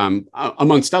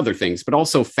 amongst other things, but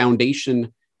also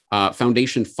foundation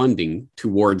funding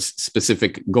towards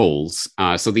specific goals.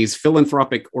 So these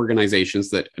philanthropic organizations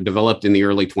that developed in the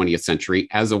early 20th century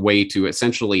as a way to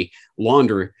essentially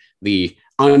launder the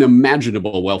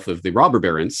unimaginable wealth of the robber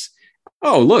barons.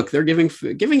 Oh, look, they're giving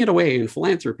it away in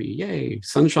philanthropy. Yay,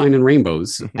 sunshine and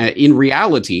rainbows. In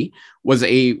reality, was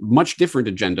a much different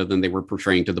agenda than they were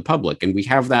portraying to the public. And we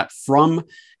have that from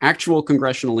actual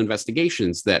congressional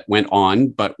investigations that went on,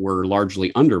 but were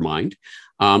largely undermined,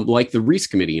 like the Reese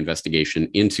Committee investigation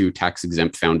into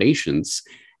tax-exempt foundations.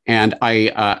 And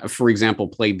I, for example,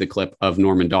 played the clip of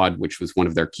Norman Dodd, which was one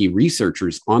of their key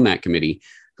researchers on that committee,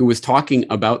 who was talking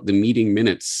about the meeting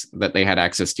minutes that they had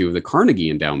access to of the Carnegie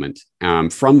Endowment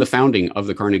from the founding of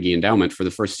the Carnegie Endowment for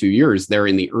the first 2 years there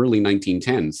in the early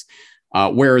 1910s,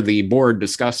 where the board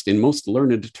discussed in most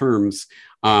learned terms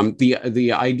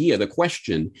the idea, the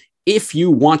question, if you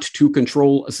want to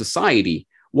control a society,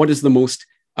 what is the most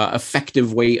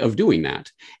effective way of doing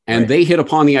that? And they hit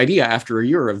upon the idea, after a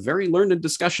year of very learned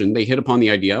discussion, they hit upon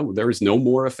the idea there is no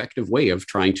more effective way of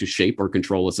trying to shape or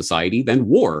control a society than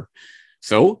war.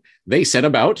 So they set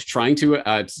about trying to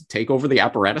take over the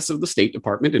apparatus of the State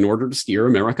Department in order to steer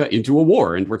America into a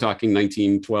war. And we're talking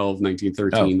 1912,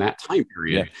 1913, that time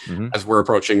period, as we're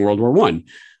approaching World War I.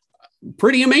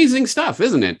 Pretty amazing stuff,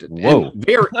 isn't it? Whoa. And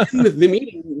they're in the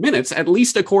meeting minutes, at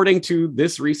least according to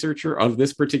this researcher of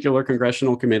this particular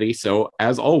congressional committee. So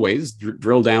as always,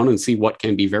 drill down and see what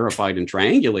can be verified and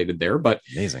triangulated there. But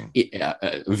amazing,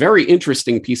 a very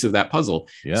interesting piece of that puzzle.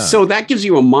 Yeah. So that gives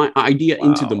you an idea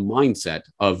into the mindset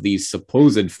of these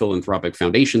supposed philanthropic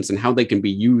foundations and how they can be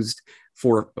used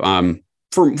for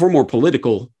more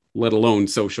political, let alone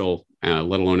social,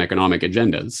 let alone economic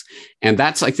agendas. And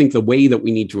that's, I think, the way that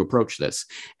we need to approach this.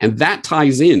 And that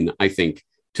ties in, I think,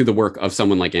 to the work of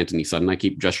someone like Anthony Sutton. I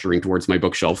keep gesturing towards my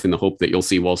bookshelf in the hope that you'll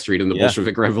see Wall Street and the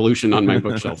Bolshevik Revolution on my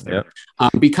bookshelf there.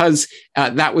 Because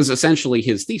that was essentially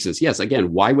his thesis. Yes,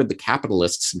 again, why would the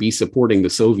capitalists be supporting the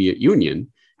Soviet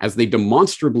Union, as they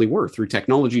demonstrably were through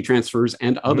technology transfers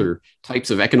and other types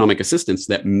of economic assistance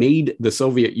that made the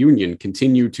Soviet Union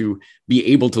continue to be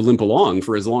able to limp along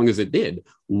for as long as it did?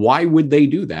 Why would they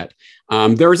do that?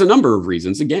 There's a number of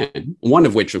reasons, again, one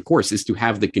of which, of course, is to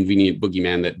have the convenient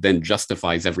boogeyman that then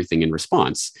justifies everything in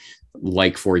response.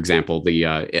 Like, for example,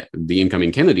 the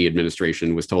incoming Kennedy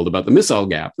administration was told about the missile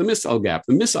gap.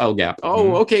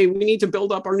 Oh, okay, we need to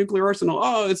build up our nuclear arsenal.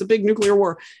 Oh, it's a big nuclear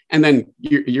war. And then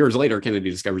years later,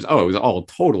 Kennedy discovers, oh, it was all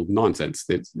total nonsense.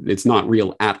 It's not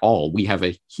real at all. We have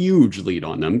a huge lead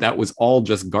on them. That was all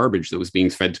just garbage that was being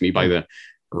fed to me by the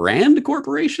Rand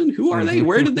Corporation? Who are they?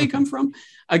 Where did they come from?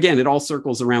 Again, it all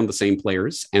circles around the same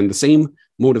players and the same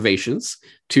motivations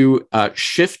to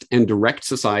shift and direct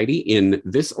society in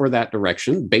this or that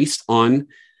direction based on,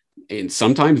 and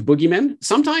sometimes boogeymen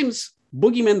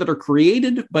that are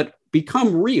created but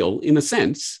become real in a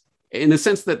sense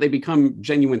that they become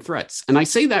genuine threats. And I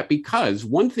say that because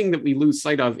one thing that we lose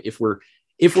sight of if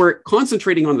we're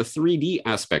concentrating on the 3D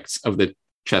aspects of the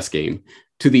chess game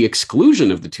to the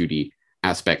exclusion of the 2D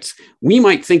aspects, we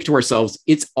might think to ourselves,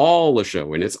 it's all a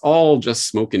show and it's all just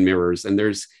smoke and mirrors. And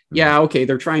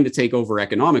they're trying to take over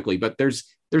economically, but there's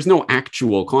no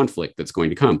actual conflict that's going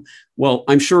to come. Well,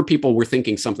 I'm sure people were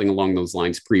thinking something along those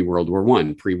lines pre-World War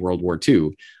I, pre-World War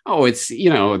II. Oh,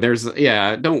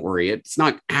 don't worry. It's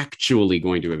not actually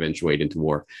going to eventuate into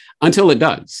war until it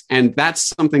does. And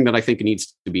that's something that I think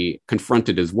needs to be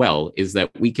confronted as well, is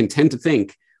that we can tend to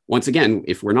think, once again,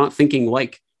 if we're not thinking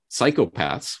like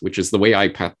psychopaths, which is the way I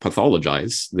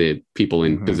pathologize the people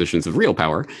in positions of real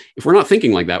power, if we're not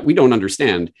thinking like that, we don't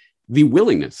understand the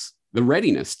willingness, the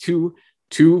readiness to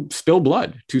spill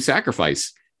blood, to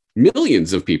sacrifice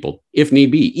millions of people, if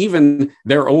need be, even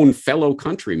their own fellow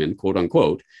countrymen, quote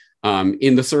unquote,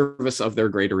 in the service of their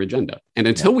greater agenda. And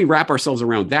until we wrap ourselves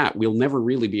around that, we'll never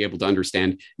really be able to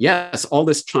understand, yes, all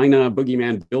this China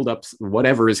boogeyman buildups,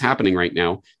 whatever is happening right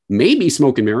now, may be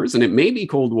smoke and mirrors, and it may be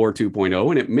Cold War 2.0,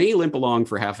 and it may limp along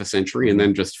for half a century and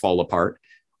then just fall apart.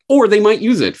 Or they might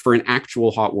use it for an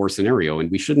actual hot war scenario,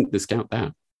 and we shouldn't discount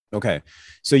that. Okay.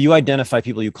 So you identify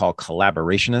people you call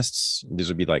collaborationists. These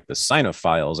would be like the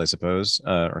Sinophiles, I suppose,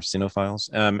 or Sinophiles.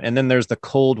 And then there's the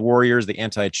Cold Warriors, the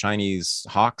anti-Chinese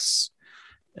hawks.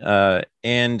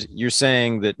 And you're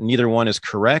saying that neither one is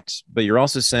correct, but you're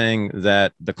also saying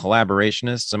that the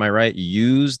collaborationists, am I right,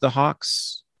 use the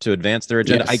hawks to advance their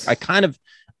agenda? Yes.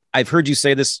 I've heard you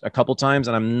say this a couple times,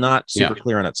 and I'm not super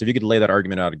clear on it. So if you could lay that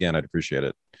argument out again, I'd appreciate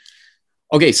it.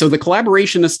 Okay. So the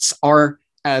collaborationists are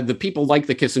the people like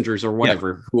the Kissingers or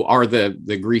whatever, who are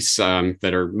the Greece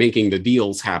that are making the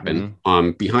deals happen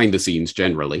behind the scenes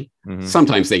generally.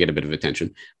 Sometimes they get a bit of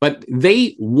attention, but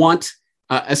they want,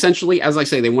 essentially, as I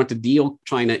say, they want to deal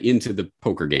China into the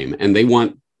poker game, and they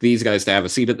want these guys to have a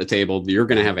seat at the table. You're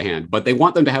going to have a hand, but they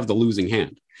want them to have the losing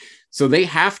hand. So they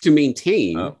have to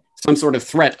maintain some sort of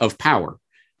threat of power.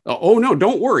 Oh, no,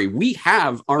 don't worry. We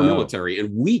have our military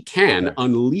and we can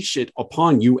unleash it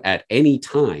upon you at any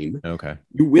time. Okay.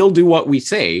 You will do what we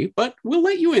say, but we'll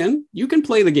let you in. You can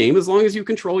play the game as long as you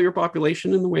control your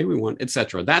population in the way we want,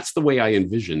 etc. That's the way I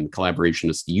envision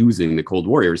collaborationists using the Cold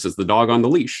Warriors as the dog on the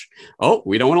leash. Oh,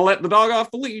 we don't want to let the dog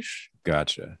off the leash.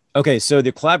 Gotcha. Okay. So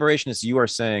the collaborationists, you are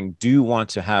saying, do want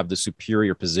to have the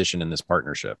superior position in this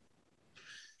partnership.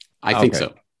 I think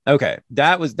so. Okay.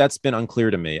 That's been unclear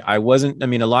to me. A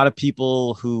lot of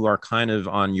people who are kind of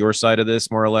on your side of this,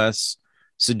 more or less,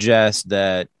 suggest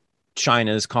that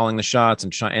China is calling the shots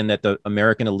and that the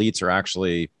American elites are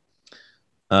actually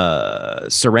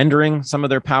surrendering some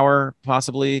of their power,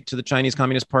 possibly, to the Chinese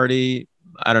Communist Party.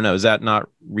 I don't know. Is that not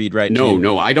read right?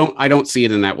 No, I don't see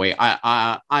it in that way.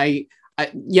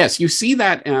 Yes, you see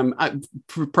that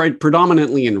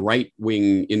predominantly in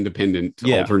right-wing independent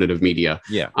alternative media.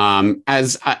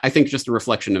 As I think just a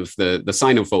reflection of the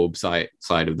Sinophobe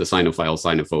side of the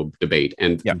Sinophile-Sinophobe debate.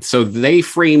 And so they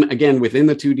frame, again, within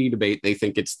the 2D debate, they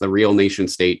think it's the real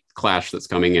nation-state clash that's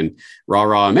coming, and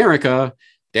rah America,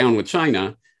 down with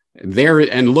China.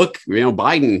 And look,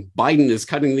 Biden is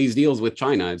cutting these deals with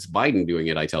China. It's Biden doing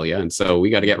it, I tell you. And so we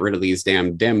got to get rid of these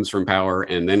damn Dems from power,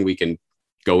 and then we can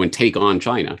go and take on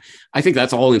China. I think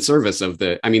that's all in service of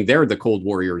they're the Cold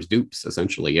Warriors dupes,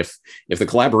 essentially. If the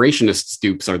collaborationists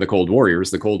dupes are the Cold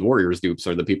Warriors dupes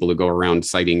are the people who go around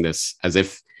citing this as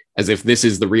if this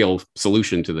is the real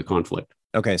solution to the conflict.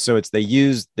 Okay, so they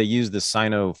use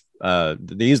the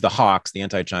hawks, the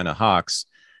anti-China hawks,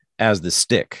 as the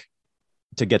stick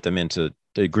to get them into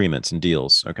the agreements and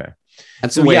deals. Okay.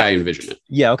 That's the way I envision it.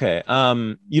 Yeah, okay.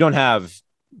 You don't have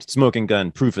smoking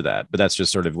gun proof of that, but that's just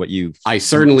sort of what I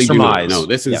certainly surmise. Do not. No,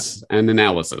 this is an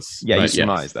analysis. Yeah, you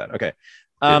surmise that. Okay.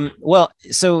 Well,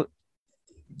 so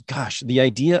gosh, the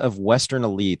idea of Western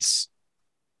elites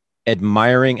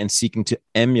admiring and seeking to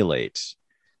emulate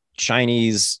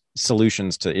Chinese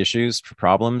solutions to issues,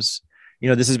 problems,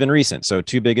 this has been recent. So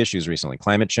 2 big issues recently,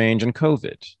 climate change and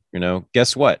COVID.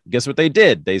 Guess what? Guess what they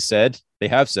did? They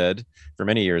have said for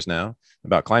many years now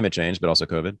about climate change, but also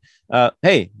COVID.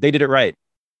 Hey, they did it right.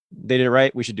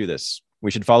 We should do this.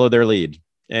 We should follow their lead.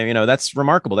 And, that's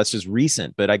remarkable. That's just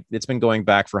recent, but it's been going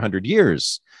back for 100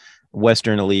 years.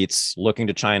 Western elites looking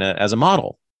to China as a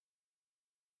model.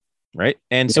 Right.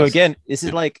 And so again, this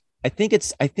is like, I think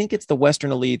it's the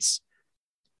Western elites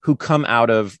who come out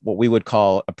of what we would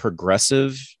call a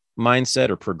progressive mindset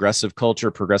or progressive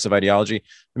culture, progressive ideology.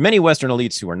 There are many Western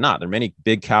elites who are not. There are many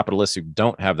big capitalists who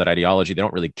don't have that ideology. They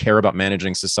don't really care about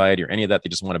managing society or any of that. They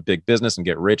just want a big business and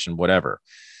get rich and whatever.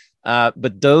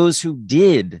 But those who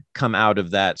did come out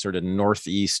of that sort of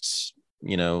Northeast,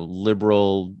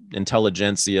 liberal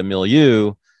intelligentsia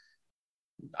milieu,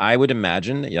 I would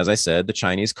imagine, as I said, the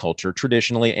Chinese culture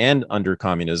traditionally and under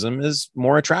communism is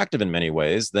more attractive in many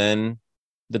ways than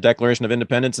the Declaration of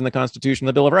Independence and the Constitution,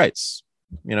 the Bill of Rights.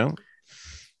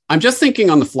 I'm just thinking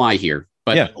on the fly here,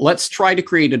 but let's try to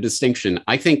create a distinction.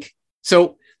 I think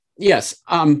so. Yes.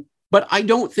 But I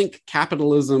don't think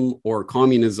capitalism or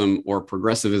communism or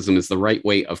progressivism is the right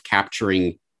way of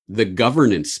capturing the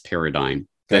governance paradigm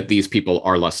that these people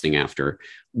are lusting after,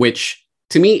 which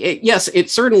to me, it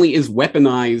certainly is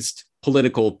weaponized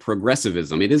political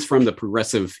progressivism. It is from the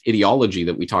progressive ideology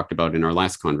that we talked about in our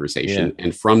last conversation,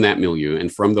 and from that milieu and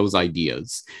from those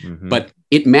ideas. But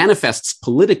it manifests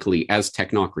politically as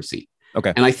technocracy.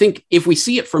 Okay. And I think if we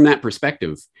see it from that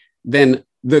perspective, then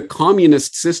the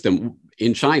communist system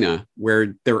in China,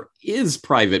 where there is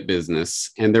private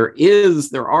business and there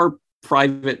are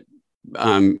private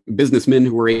businessmen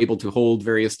who are able to hold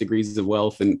various degrees of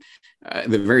wealth, and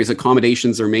the various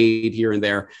accommodations are made here and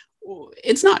there.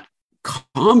 It's not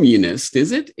communist,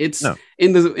 is it? It's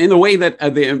in the way that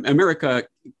the America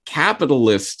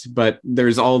capitalist, but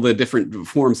there's all the different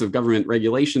forms of government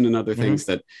regulation and other things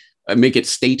that make it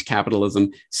state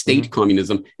capitalism, state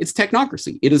communism. It's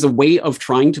technocracy. It is a way of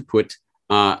trying to put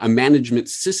a management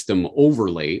system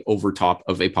overlay over top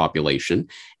of a population.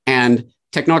 And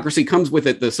technocracy comes with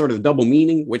it the sort of double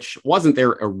meaning, which wasn't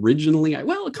there originally.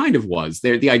 Well, it kind of was.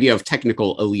 There, the idea of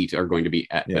technical elite are going to be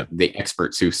the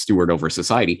experts who steward over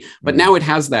society. But now it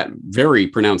has that very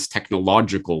pronounced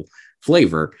technological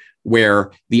flavor,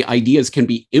 where the ideas can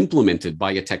be implemented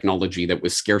by a technology that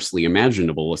was scarcely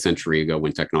imaginable a century ago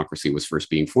when technocracy was first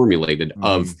being formulated,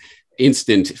 of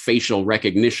instant facial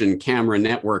recognition camera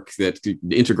network that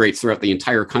integrates throughout the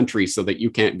entire country so that you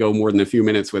can't go more than a few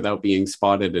minutes without being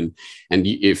spotted. And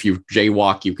if you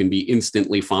jaywalk, you can be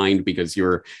instantly fined because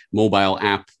your mobile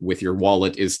app with your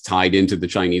wallet is tied into the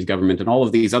Chinese government, and all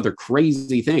of these other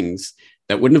crazy things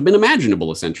that wouldn't have been imaginable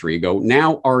a century ago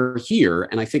now are here.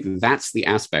 And I think that's the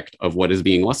aspect of what is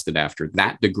being lusted after,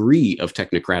 that degree of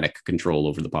technocratic control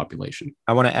over the population.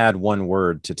 I want to add one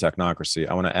word to technocracy.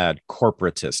 I want to add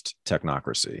corporatist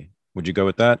technocracy. Would you go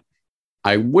with that?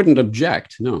 I wouldn't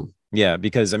object, no. Yeah,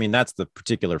 because I mean, that's the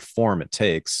particular form it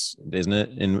takes, isn't it?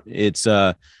 And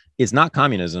it's not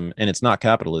communism and it's not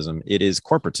capitalism. It is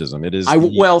corporatism. It is.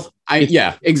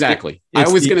 Exactly. I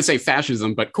was going to say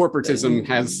fascism, but corporatism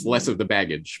has less of the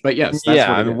baggage. But yes,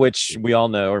 that's which we all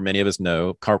know, or many of us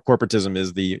know, corporatism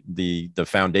is the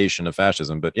foundation of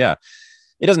fascism. But yeah,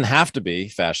 it doesn't have to be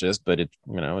fascist, but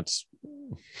it's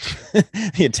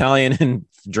the Italian and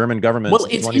German government. Well,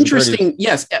 it's interesting.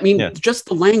 Yes. I mean, just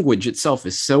the language itself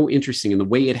is so interesting, and the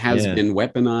way it has been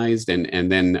weaponized,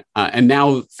 and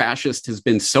now fascist has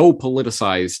been so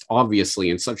politicized, obviously,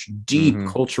 in such deep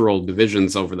cultural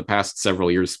divisions over the past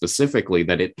several years specifically,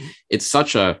 that it's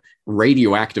such a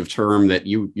radioactive term that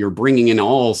you're bringing in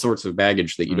all sorts of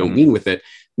baggage that you don't mean with it.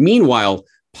 Meanwhile,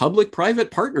 public-private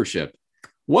partnership.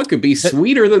 What could be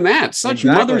sweeter than that? Such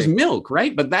mother's milk,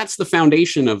 right? But that's the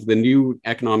foundation of the new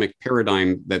economic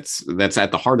paradigm that's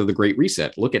at the heart of the Great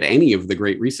Reset. Look at any of the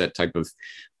Great Reset type of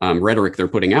rhetoric they're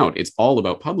putting out. It's all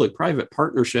about public-private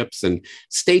partnerships and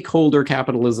stakeholder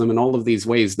capitalism and all of these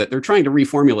ways that they're trying to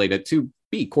reformulate it to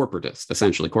be corporatist,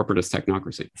 essentially, corporatist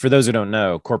technocracy. For those who don't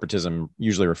know, corporatism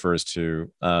usually refers to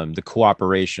the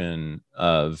cooperation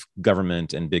of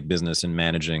government and big business in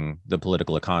managing the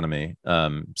political economy.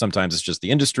 Sometimes it's just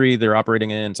the industry they're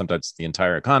operating in. Sometimes it's the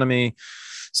entire economy.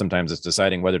 Sometimes it's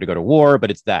deciding whether to go to war, but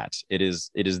it's that. It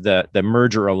is the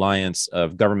merger alliance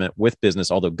of government with business,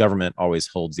 although government always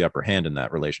holds the upper hand in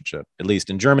that relationship, at least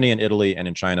in Germany and Italy and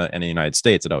in China and the United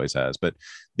States, it always has. But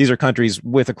these are countries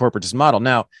with a corporatist model.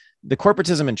 Now, the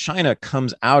corporatism in China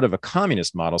comes out of a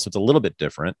communist model, so it's a little bit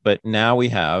different. But now we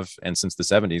have, and since the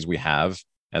 70s, we have,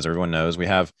 as everyone knows, we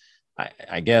have,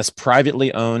 I guess,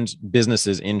 privately owned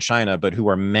businesses in China, but who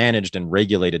are managed and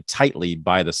regulated tightly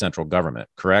by the central government,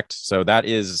 correct? So that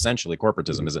is essentially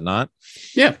corporatism, is it not?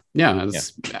 Yeah,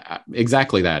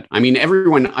 exactly that. I mean,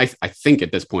 everyone, I think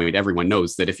at this point, everyone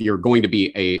knows that if you're going to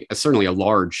be certainly a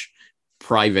large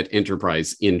private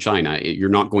enterprise in China, you're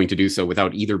not going to do so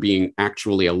without either being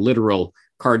actually a literal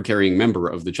card-carrying member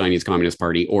of the Chinese Communist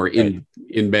Party or in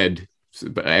bed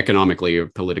economically or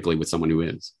politically with someone who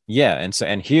is. Yeah.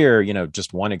 And here,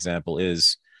 just one example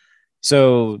is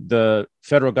So the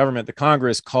federal government, the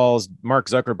Congress, calls Mark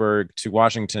Zuckerberg to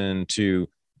Washington to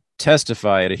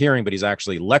testify at a hearing, but he's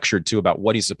actually lectured to about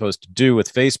what he's supposed to do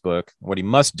with Facebook, what he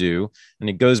must do. And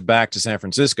he goes back to San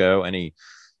Francisco and he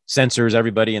censors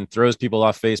everybody and throws people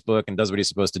off Facebook and does what he's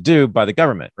supposed to do by the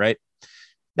government, right?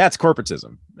 That's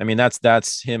corporatism. I mean,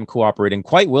 that's him cooperating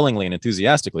quite willingly and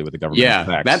enthusiastically with the government.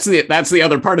 Yeah, that's the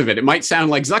other part of it. It might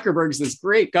sound like Zuckerberg's this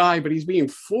great guy, but he's being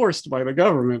forced by the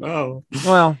government. Oh,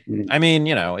 well, I mean,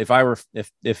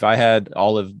 if I had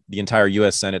all of the entire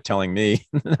U.S. Senate telling me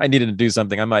I needed to do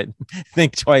something, I might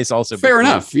think twice. Also, fair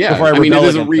enough. Yeah, I mean, it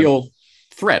is a real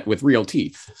threat with real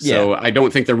teeth. So I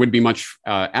don't think there would be much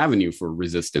avenue for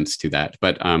resistance to that.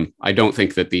 But I don't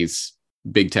think that these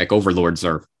big tech overlords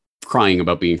are crying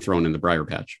about being thrown in the briar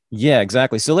patch. Yeah,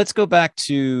 exactly. So let's go back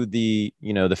to the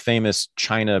famous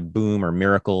China boom or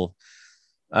miracle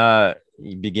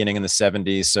beginning in the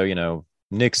 70s. So,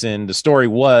 Nixon, the story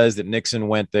was that Nixon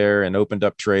went there and opened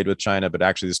up trade with China, but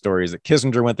actually the story is that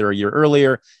Kissinger went there a year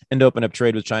earlier and opened up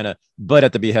trade with China, but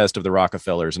at the behest of the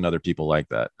Rockefellers and other people like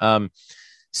that.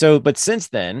 But since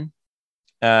then,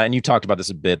 and you talked about this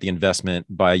a bit, the investment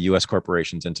by U.S.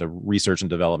 corporations into research and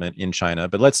development in China.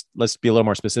 But let's be a little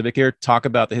more specific here. Talk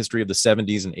about the history of the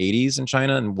 70s and 80s in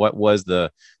China and what was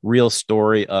the real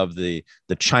story of the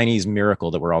Chinese miracle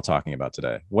that we're all talking about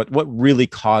today. What really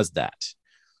caused that?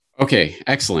 Okay,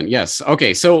 excellent. Yes.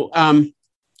 Okay, so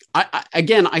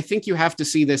I think you have to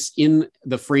see this in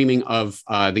the framing of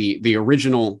the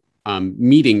original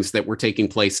meetings that were taking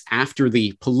place after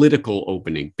the political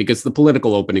opening, because the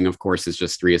political opening, of course, is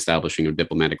just reestablishing of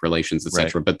diplomatic relations,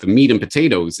 etc. Right. But the meat and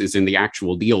potatoes is in the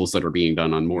actual deals that are being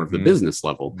done on more of the business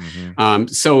level.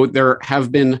 So there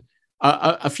have been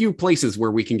a few places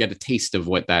where we can get a taste of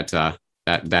what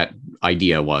that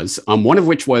idea was. One of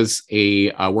which was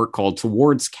a work called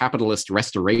Towards Capitalist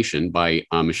Restoration by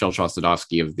Michel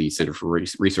Chossudovsky of the Center for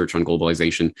Research on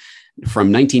Globalization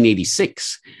from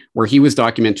 1986, where he was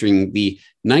documenting the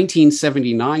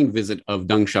 1979 visit of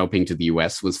Deng Xiaoping to the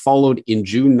US was followed in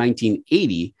June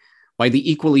 1980 by the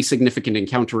equally significant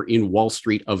encounter in Wall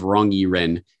Street of Rong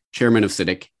Yiren, chairman of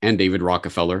CITIC, and David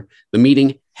Rockefeller. The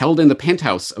meeting, held in the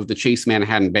penthouse of the Chase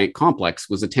Manhattan Bank complex,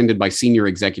 was attended by senior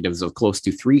executives of close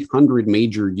to 300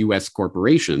 major U.S.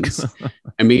 corporations.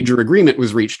 A major agreement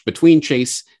was reached between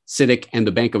Chase, CITIC, and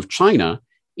the Bank of China,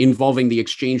 involving the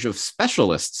exchange of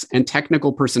specialists and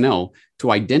technical personnel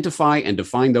to identify and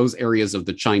define those areas of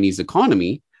the Chinese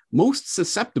economy most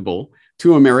susceptible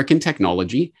to American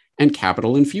technology and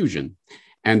capital infusion.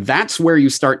 And that's where you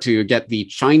start to get the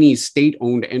Chinese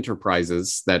state-owned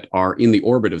enterprises that are in the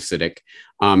orbit of CITIC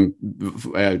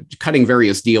cutting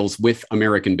various deals with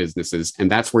American businesses. And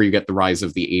that's where you get the rise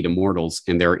of the eight immortals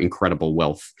and their incredible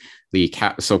wealth, the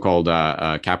so-called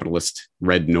capitalist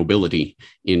red nobility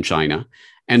in China.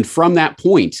 And from that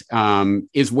point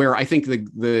is where I think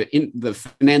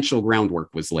the financial groundwork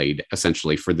was laid,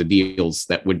 essentially, for the deals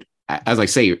that would, as I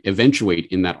say, eventuate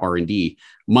in that R&D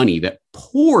money that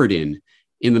poured in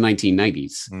the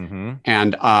 1990s.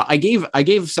 And I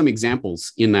gave some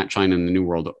examples in that China and the New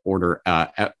World Order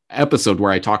episode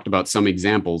where I talked about some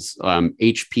examples.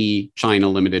 HP China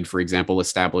Limited, for example,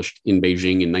 established in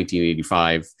Beijing in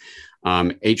 1985.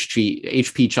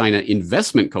 HP China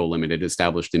Investment Co. Limited,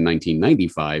 established in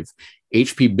 1995.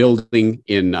 HP Building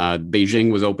in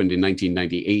Beijing was opened in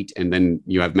 1998. And then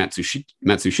you have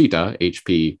Matsushita,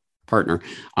 HP partner,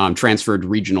 transferred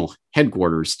regional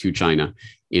headquarters to China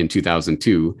in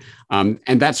 2002. And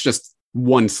that's just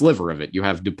one sliver of it. You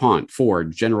have DuPont,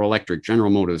 Ford, General Electric, General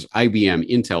Motors, IBM,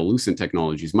 Intel, Lucent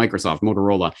Technologies, Microsoft,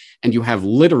 Motorola, and you have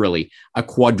literally a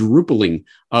quadrupling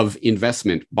of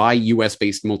investment by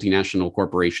US-based multinational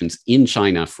corporations in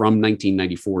China from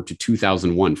 1994 to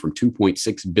 2001, from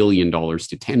 $2.6 billion to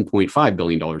 $10.5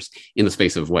 billion in the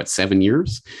space of, 7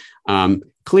 years?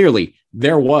 Clearly,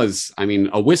 there was,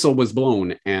 a whistle was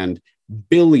blown and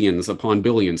billions upon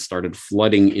billions started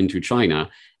flooding into China.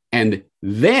 And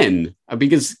then,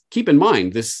 because keep in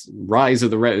mind, this rise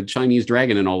of the Chinese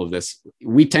dragon and all of this,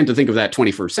 we tend to think of that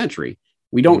 21st century.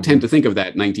 We don't tend to think of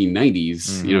that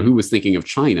 1990s, who was thinking of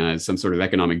China as some sort of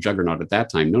economic juggernaut at that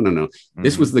time? No.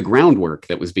 This was the groundwork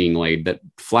that was being laid that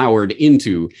flowered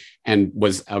into and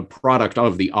was a product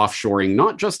of the offshoring,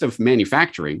 not just of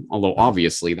manufacturing, although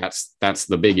obviously that's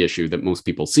the big issue that most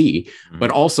people see, but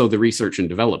also the research and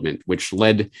development, which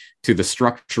led to the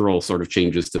structural sort of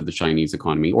changes to the Chinese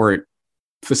economy, or it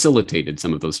facilitated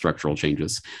some of those structural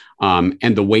changes.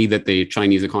 And the way that the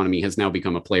Chinese economy has now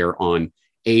become a player on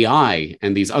AI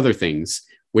and these other things,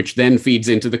 which then feeds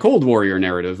into the Cold Warrior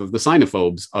narrative of the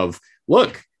Sinophobes of,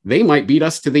 look, they might beat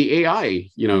us to the AI,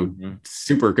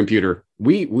 supercomputer.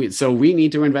 So we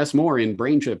need to invest more in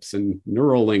brain chips and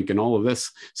Neuralink and all of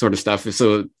this sort of stuff.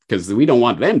 So because we don't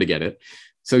want them to get it.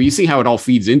 So you see how it all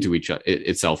feeds into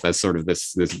itself as sort of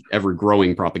this ever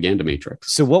growing propaganda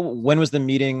matrix. So when was the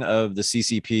meeting of the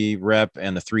CCP rep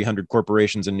and the 300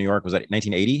 corporations in New York? Was that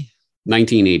 1980?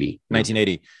 1980.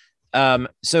 1980.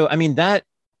 So, I mean, that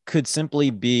could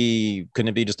simply be, couldn't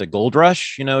it be just a gold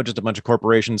rush, just a bunch of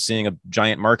corporations seeing a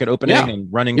giant market opening and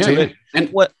running to it? And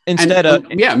what instead of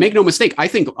make no mistake, I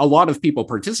think a lot of people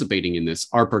participating in this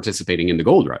are participating in the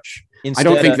gold rush. I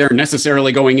don't think they're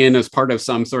necessarily going in as part of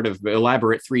some sort of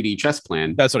elaborate 3D chess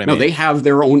plan. That's what I mean. No, they have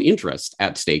their own interest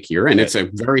at stake here, and it's a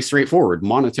very straightforward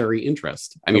monetary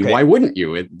interest. I mean, why wouldn't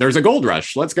you? There's a gold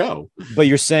rush. Let's go. But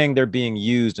you're saying they're being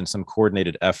used in some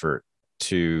coordinated effort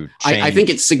to change. I think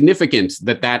it's significant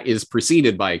that is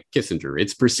preceded by Kissinger.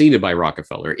 It's preceded by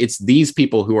Rockefeller. It's these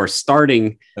people who are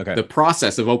starting the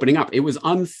process of opening up. It was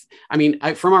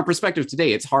from our perspective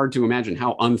today, it's hard to imagine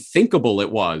how unthinkable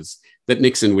it was that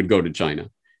Nixon would go to China.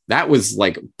 That was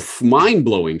like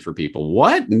mind-blowing for people.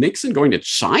 What? Nixon going to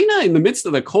China in the midst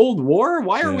of the Cold War?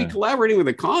 Why are we collaborating with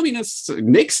the communists?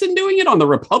 Nixon doing it on the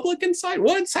Republican side?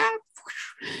 What's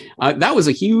happening? That was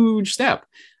a huge step.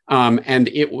 And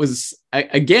it was,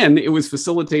 again, it was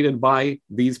facilitated by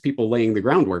these people laying the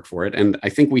groundwork for it. And I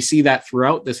think we see that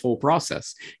throughout this whole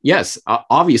process. Yes,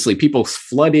 obviously people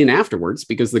flood in afterwards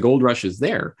because the gold rush is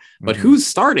there. But who's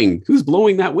starting? Who's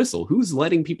blowing that whistle? Who's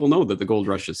letting people know that the gold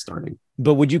rush is starting?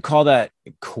 But would you call that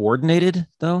coordinated,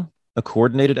 though? A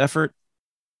coordinated effort?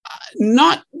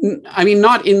 Not in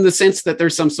the sense that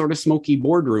there's some sort of smoky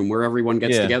boardroom where everyone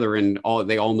gets together and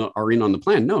they all are in on the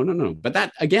plan. No. But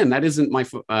that isn't my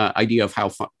idea of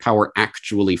how power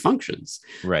actually functions.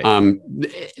 Right.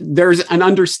 There's an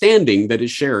understanding that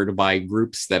is shared by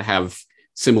groups that have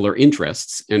similar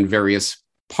interests and various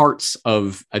parts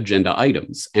of agenda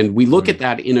items. And we look at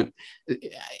that in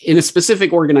a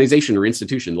specific organization or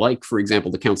institution, like, for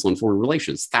example, the Council on Foreign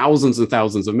Relations, thousands and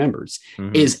thousands of members.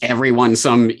 Is everyone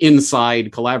some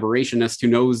inside collaborationist who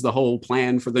knows the whole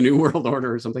plan for the New World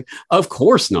Order or something? Of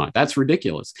course not. That's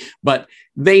ridiculous. But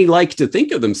they like to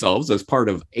think of themselves as part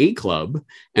of a club,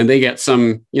 and they get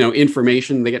some,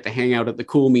 information. They get to hang out at the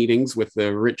cool meetings with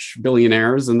the rich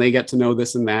billionaires, and they get to know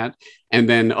this and that. And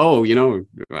then,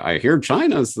 I hear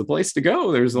China's the place to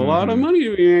go. There's a lot of money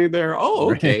to be made there.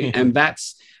 Oh, okay. Right. And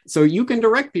so you can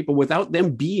direct people without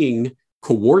them being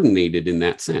coordinated in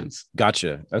that sense.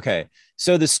 Gotcha. Okay.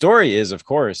 So the story is, of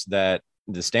course, that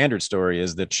the standard story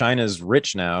is that China's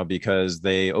rich now because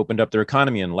they opened up their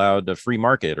economy and allowed a free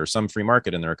market or some free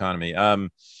market in their economy. And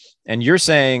you're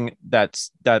saying that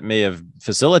may have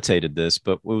facilitated this,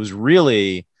 but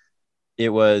it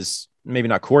was maybe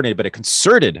not coordinated, but a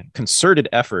concerted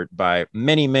effort by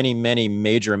many, many, many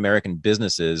major American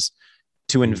businesses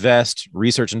to invest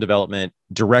research and development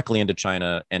directly into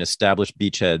China and establish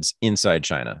beachheads inside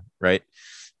China, right?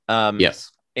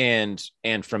 Yes. And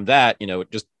from that,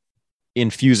 just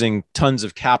infusing tons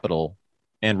of capital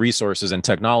and resources and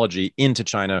technology into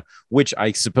China, which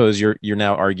I suppose you're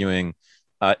now arguing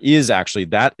is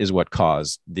what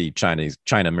caused the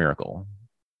China miracle.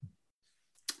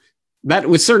 That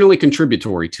was certainly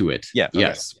contributory to it. Yeah. Okay.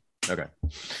 Yes. Okay.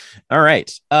 All right.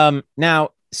 Now,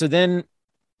 so then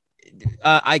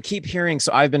I keep hearing,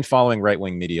 so I've been following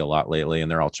right-wing media a lot lately, and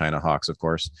they're all China hawks, of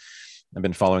course. I've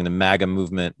been following the MAGA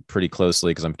movement pretty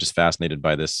closely because I'm just fascinated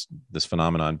by this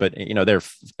phenomenon. But, they're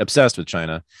obsessed with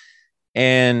China.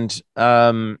 And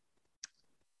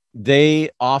they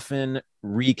often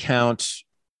recount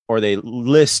or they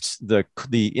list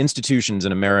the institutions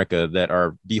in America that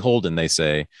are beholden, they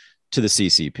say, to the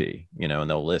CCP, and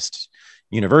they'll list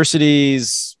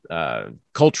universities,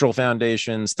 cultural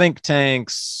foundations, think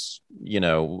tanks,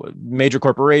 major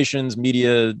corporations,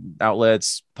 media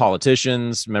outlets,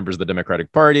 politicians, members of the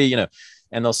Democratic Party, and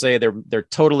they'll say they're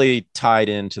totally tied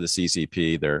into the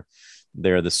CCP.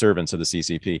 They're the servants of the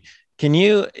CCP.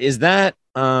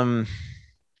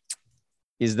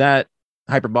 Is that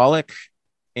hyperbolic?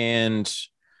 And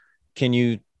can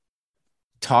you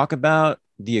talk about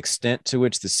the extent to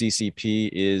which the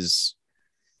CCP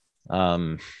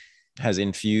has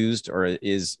infused or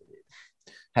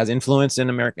has influence in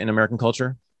American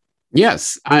culture?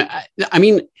 Yes. I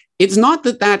mean, it's not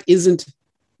that isn't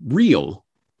real.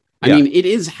 I mean, it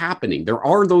is happening. There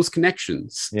are those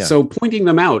connections. Yeah. So pointing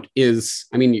them out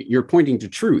you're pointing to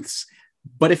truths.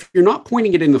 But if you're not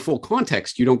pointing it in the full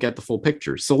context, you don't get the full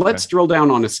picture. So let's drill down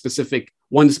on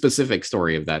one specific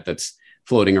story of that's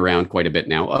floating around quite a bit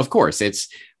now. Of course, it's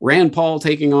Rand Paul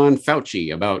taking on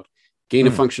Fauci about gain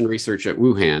of function research at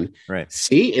Wuhan. Right.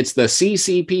 See, it's the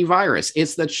CCP virus.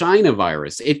 It's the China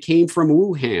virus. It came from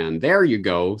Wuhan. There you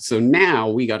go. So now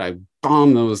we got to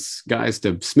bomb those guys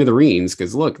to smithereens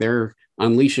because look, they're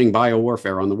unleashing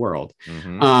biowarfare on the world,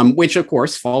 which of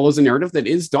course follows a narrative that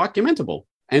is documentable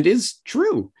and is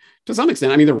true to some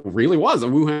extent. I mean, there really was a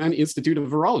Wuhan Institute of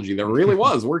Virology. There really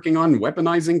was working on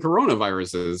weaponizing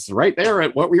coronaviruses right there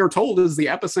at what we are told is the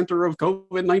epicenter of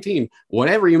COVID-19.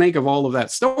 Whatever you make of all of that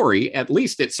story, at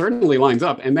least it certainly lines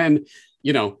up. And then,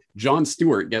 you know, Jon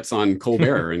Stewart gets on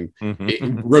Colbert and it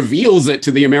reveals it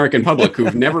to the American public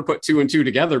who've never put two and two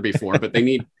together before, but they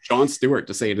need Jon Stewart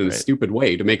to say it in a stupid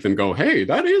way to make them go, hey,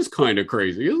 that is kind of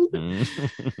crazy, isn't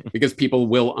it? Because people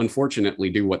will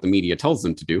unfortunately do what the media tells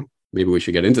them to do. Maybe we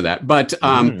should get into that. But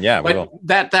but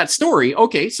that story,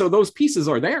 okay, so those pieces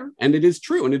are there and it is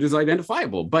true and it is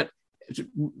identifiable. But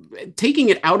taking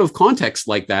it out of context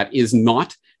like that is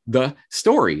not the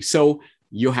story. So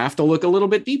you have to look a little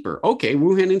bit deeper. Okay,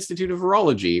 Wuhan Institute of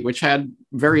Virology, which had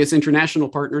various international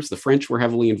partners. The French were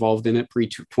heavily involved in it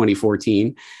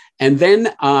pre-2014. And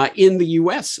then in the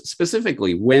US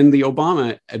specifically, when the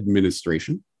Obama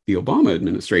administration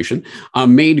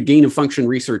made gain of function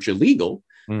research illegal,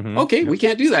 okay, we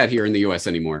can't do that here in the US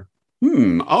anymore.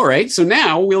 All right. So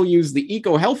now we'll use the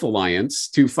EcoHealth Alliance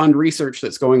to fund research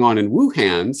that's going on in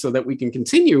Wuhan so that we can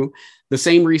continue the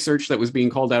same research that was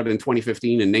being called out in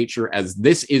 2015 in Nature as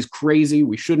this is crazy.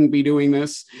 We shouldn't be doing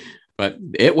this. But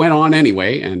it went on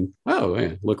anyway. And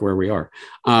look where we are.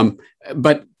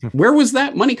 But where was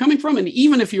that money coming from? And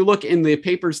even if you look in the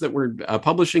papers that we're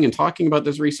publishing and talking about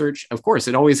this research, of course,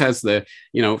 it always has the,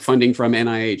 funding from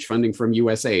NIH, funding from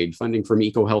USAID, funding from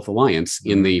EcoHealth Alliance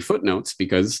in the footnotes,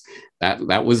 because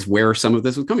that was where some of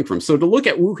this was coming from. So to look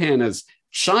at Wuhan as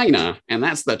China, and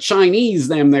that's the Chinese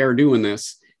them there doing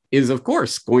this, is of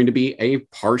course going to be a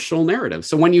partial narrative.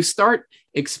 So when you start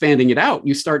expanding it out,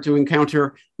 you start to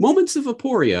encounter moments of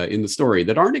aporia in the story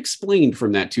that aren't explained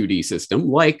from that 2D system,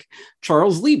 like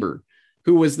Charles Lieber,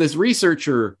 who was this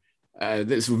researcher,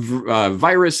 this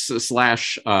virus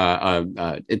slash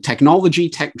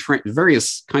technology,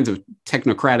 various kinds of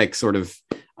technocratic sort of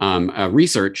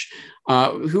research,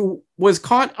 who was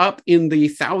caught up in the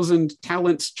 1,000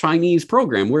 Talents Chinese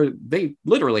program, where they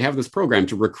literally have this program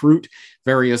to recruit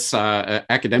various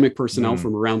academic personnel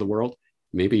from around the world.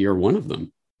 Maybe you're one of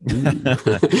them. To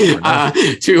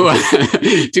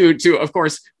of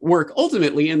course work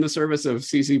ultimately in the service of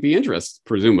CCP interests,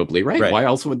 presumably, right? Why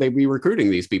else would they be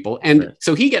recruiting these people? And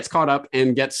so he gets caught up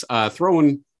and gets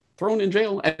thrown in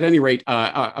jail, at any rate,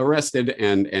 arrested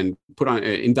and put on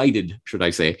indicted, should I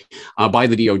say, by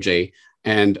the DOJ.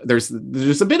 And there's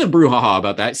a bit of brouhaha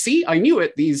about that. See, I knew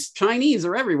it. These Chinese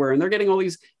are everywhere and they're getting all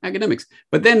these academics.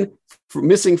 But then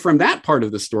missing from that part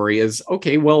of the story is,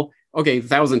 okay,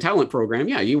 1,000 Talent program.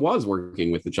 Yeah, he was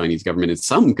working with the Chinese government in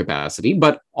some capacity,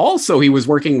 but also he was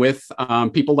working with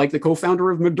people like the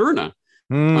co-founder of Moderna.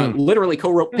 Literally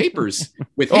co-wrote papers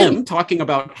with him talking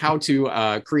about how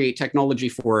to create technology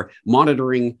for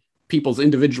monitoring people's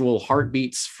individual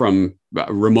heartbeats from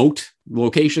remote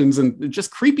locations and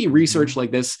just creepy research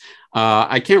like this.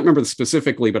 I can't remember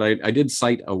specifically, but I did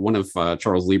cite one of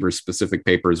Charles Lieber's specific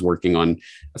papers working on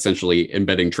essentially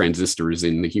embedding transistors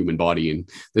in the human body and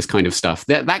this kind of stuff.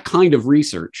 That kind of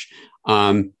research,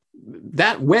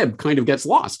 that web kind of gets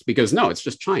lost because no, it's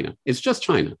just China. It's just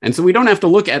China. And so we don't have to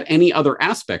look at any other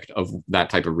aspect of that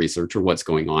type of research or what's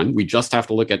going on. We just have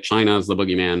to look at China as the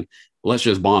boogeyman. Let's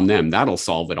just bomb them. That'll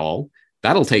solve it all.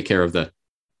 That'll take care of the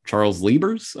Charles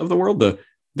Liebers of the world, the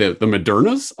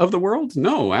Modernas of the world.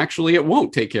 No, actually, it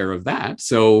won't take care of that.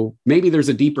 So maybe there's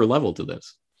a deeper level to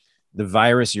this. The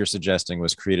virus you're suggesting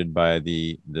was created by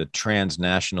the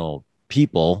transnational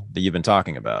people that you've been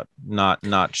talking about,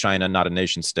 not China, not a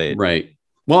nation state. Right.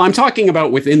 Well, I'm talking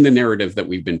about within the narrative that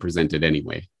we've been presented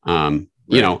anyway.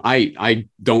 I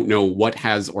don't know what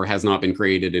has or has not been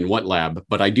created in what lab,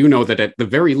 but I do know that at the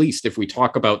very least, if we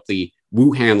talk about the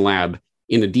Wuhan lab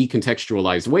in a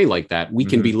decontextualized way like that, we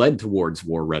can be led towards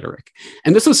war rhetoric.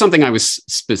 And this was something I was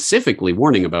specifically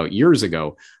warning about years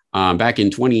ago. Back in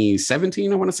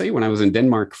 2017, I want to say, when I was in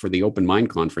Denmark for the Open Mind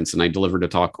Conference, and I delivered a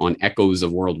talk on echoes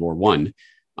of World War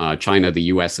I, China, the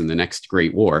US, and the next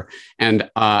Great War. And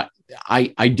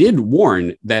I did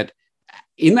warn that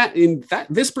in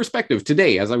this perspective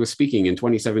today, as I was speaking in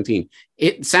 2017,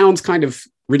 it sounds kind of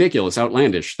ridiculous,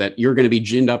 outlandish that you're going to be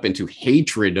ginned up into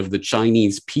hatred of the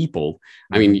Chinese people.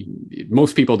 I mean,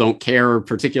 most people don't care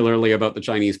particularly about the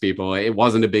Chinese people. It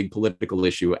wasn't a big political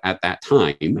issue at that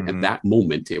time. At that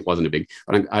moment, it wasn't a big,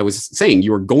 but I was saying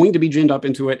you are going to be ginned up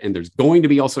into it, and there's going to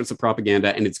be all sorts of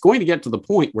propaganda, and it's going to get to the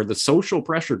point where the social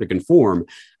pressure to conform,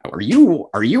 are you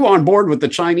on board with the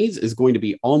Chinese, is going to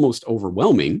be almost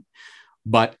overwhelming.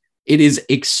 But it is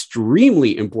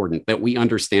extremely important that we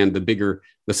understand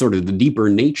the sort of the deeper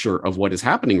nature of what is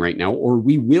happening right now, or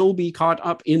we will be caught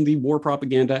up in the war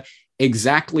propaganda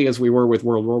exactly as we were with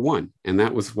World War One. And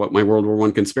that was what my World War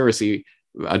One conspiracy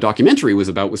documentary was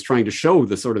about, was trying to show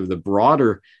the sort of the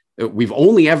broader, we've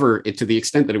only ever, to the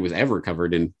extent that it was ever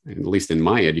covered in, at least in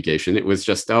my education, it was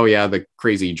just, oh yeah, the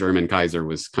crazy German Kaiser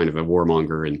was kind of a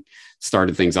warmonger and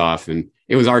started things off, and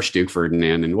it was Archduke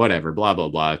Ferdinand and whatever, blah, blah,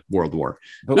 blah, World War.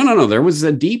 No. There was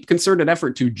a deep concerted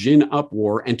effort to gin up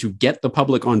war and to get the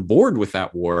public on board with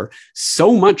that war.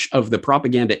 So much of the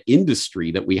propaganda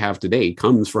industry that we have today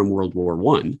comes from World War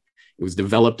One. It was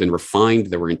developed and refined.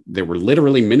 There were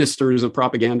literally ministers of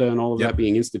propaganda and all of that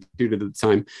being instituted at the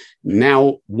time.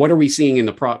 Now, what are we seeing in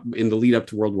the lead up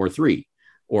to World War III?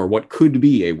 Or what could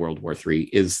be a World War III,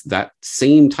 is that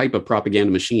same type of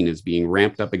propaganda machine is being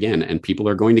ramped up again, and people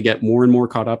are going to get more and more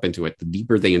caught up into it the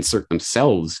deeper they insert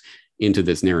themselves into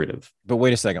this narrative. But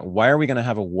wait a second, why are we going to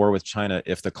have a war with China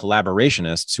if the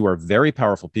collaborationists, who are very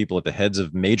powerful people at the heads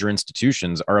of major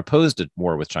institutions, are opposed to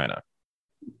war with China?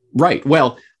 Right.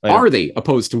 Well, are they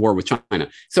opposed to war with China?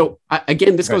 So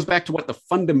again, this goes back to what the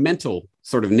fundamental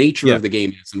sort of nature of the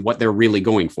game is and what they're really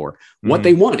going for. What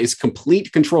they want is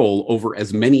complete control over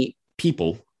as many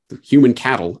people, human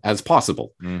cattle, as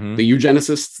possible. The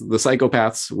eugenicists, the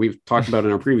psychopaths we've talked about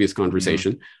in our previous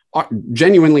conversation,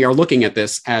 genuinely are looking at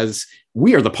this as,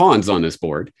 we are the pawns on this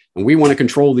board, and we want to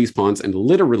control these pawns and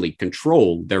literally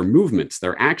control their movements,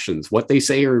 their actions, what they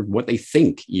say or what they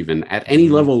think. Even at any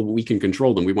level we can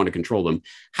control them, we want to control them.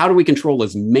 How do we control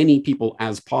as many people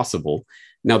as possible?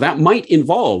 Now, that might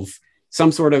involve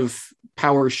some sort of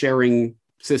power sharing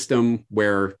system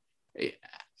where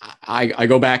I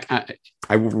go back,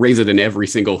 I raise it in every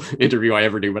single interview I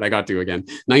ever do, but I got to again.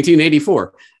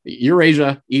 1984,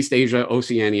 Eurasia, East Asia,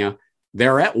 Oceania,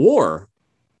 they're at war.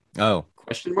 Oh.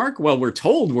 Question mark? Well, we're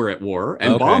told we're at war,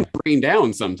 and bombs rain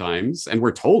down sometimes, and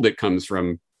we're told it comes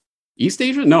from East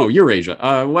Asia? No, Eurasia.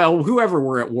 Well, whoever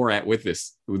we're at war at with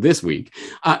this week.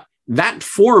 That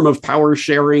form of power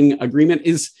sharing agreement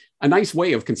is a nice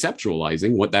way of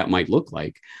conceptualizing what that might look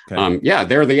like.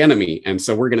 They're the enemy, and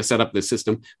so we're going to set up this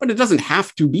system, but it doesn't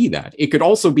have to be that. It could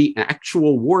also be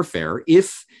actual warfare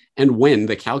if and when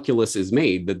the calculus is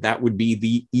made that would be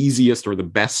the easiest or the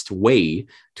best way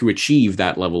to achieve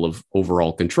that level of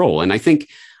overall control. And I think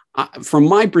from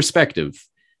my perspective,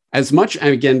 as much,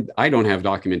 again, I don't have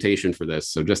documentation for this,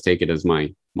 so just take it as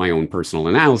my own personal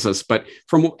analysis. But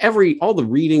from all the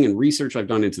reading and research I've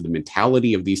done into the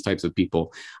mentality of these types of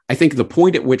people, I think the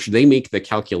point at which they make the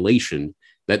calculation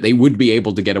that they would be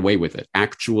able to get away with it,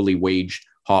 actually wage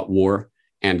hot war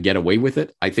and get away with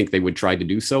it, I think they would try to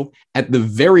do so. At the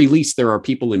very least, there are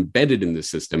people embedded in the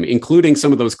system, including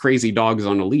some of those crazy dogs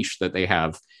on a leash that they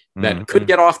have that could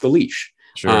get off the leash.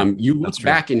 Sure. You look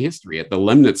back in history at the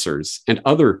Lemnitzers and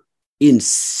other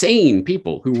insane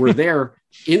people who were there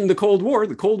in the Cold War,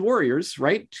 the Cold Warriors,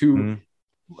 right?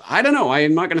 I don't know, I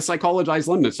am not going to psychologize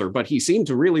Lemnitzer, but he seemed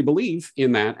to really believe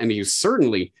in that, and he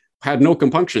certainly had no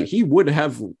compunction. He would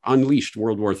have unleashed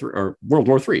World War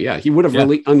III. Yeah, he would have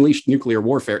unleashed nuclear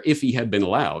warfare if he had been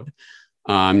allowed.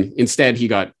 Instead, he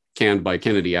got canned by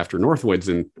Kennedy after Northwoods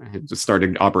and just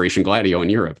started Operation Gladio in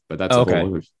Europe. But that's a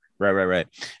whole other. Right.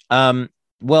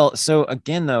 Well, so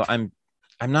again, though, I'm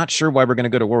not sure why we're going to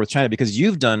go to war with China, because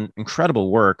you've done incredible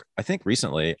work, I think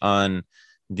recently, on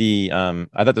the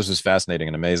I thought this was fascinating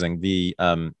and amazing,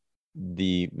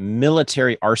 the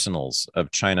military arsenals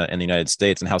of China and the United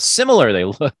States and how similar they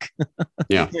look.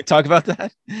 Yeah. Can you talk about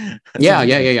that?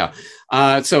 Yeah.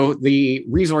 So the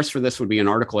resource for this would be an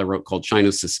article I wrote called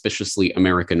China's Suspiciously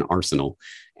American Arsenal.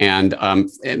 And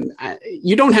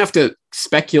you don't have to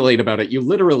speculate about it. You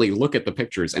literally look at the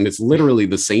pictures, and it's literally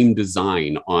the same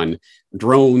design on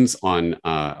drones, on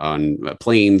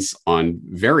planes, on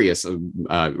various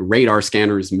radar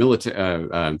scanners,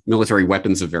 military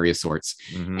weapons of various sorts.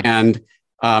 And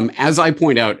As I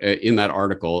point out in that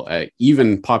article,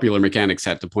 even Popular Mechanics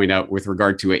had to point out with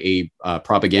regard to a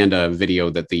propaganda video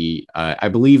that I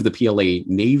believe the PLA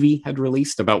Navy had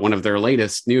released about one of their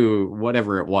latest new,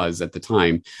 whatever it was at the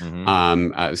time,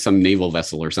 some naval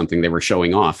vessel or something they were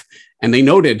showing off. And they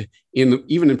noted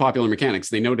even in Popular Mechanics,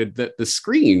 they noted that the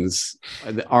screens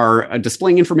are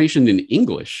displaying information in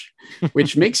English,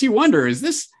 which makes you wonder,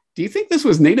 do you think this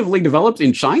was natively developed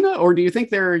in China, or do you think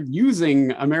they're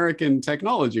using American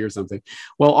technology or something?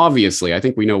 Well, obviously, I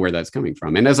think we know where that's coming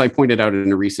from. And as I pointed out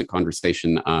in a recent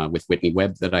conversation with Whitney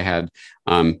Webb that I had,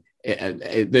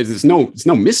 there's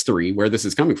no mystery where this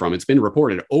is coming from. It's been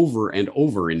reported over and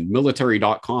over in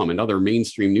military.com and other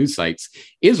mainstream news sites.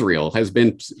 Israel has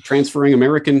been transferring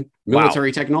American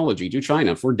military technology to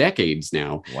China for decades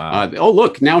now. Wow. Oh,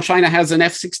 look, now China has an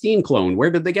F-16 clone.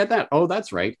 Where did they get that? Oh,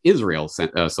 that's right. Israel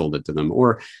sold it to them,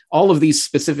 or all of these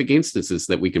specific instances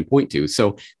that we can point to.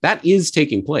 So that is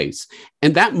taking place.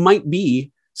 And that might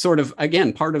be sort of,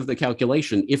 again, part of the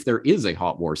calculation if there is a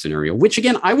hot war scenario, which,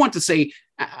 again, I want to say,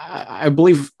 I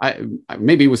believe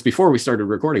maybe it was before we started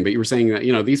recording, but you were saying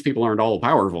that, these people aren't all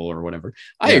powerful or whatever.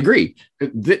 I agree.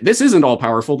 This isn't all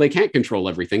powerful. They can't control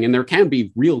everything. And there can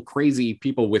be real crazy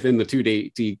people within the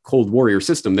 2D Cold Warrior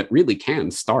system that really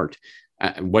can start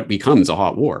what becomes a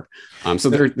hot war. So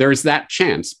there's that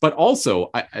chance. But also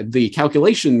the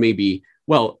calculation may be,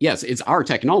 well, yes, it's our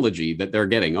technology that they're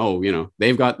getting. Oh,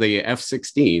 they've got the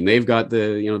F-16, they've got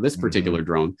the, this particular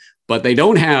drone, but they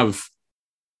don't have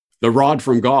the rod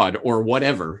from God or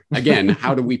whatever. Again,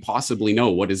 how do we possibly know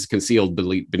what is concealed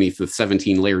beneath the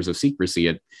 17 layers of secrecy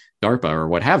at DARPA or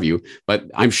what have you? But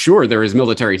I'm sure there is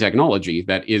military technology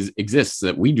that exists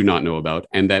that we do not know about,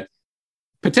 and that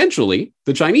potentially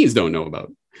the Chinese don't know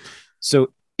about.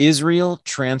 So Israel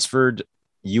transferred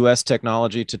U.S.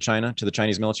 technology to China, to the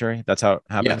Chinese military? That's how it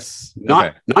happened? Yes.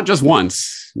 Not just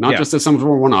once, not just as some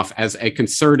sort of one-off, as a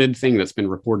concerted thing that's been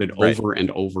reported over and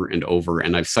over and over.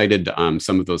 And I've cited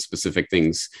some of those specific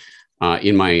things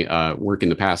in my work in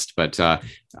the past, but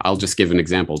I'll just give an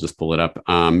example, just pull it up.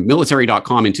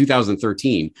 Military.com in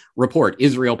 2013 report,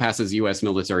 Israel passes U.S.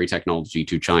 military technology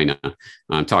to China.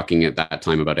 Talking at that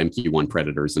time about MQ-1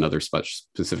 Predators and other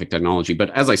specific technology.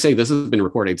 But as I say, this has been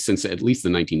reported since at least the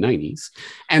 1990s.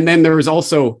 And then there was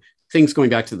also things going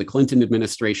back to the Clinton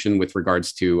administration with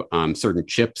regards to certain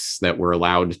chips that were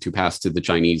allowed to pass to the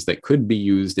Chinese that could be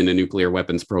used in a nuclear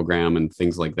weapons program and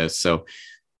things like this. So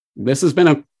this has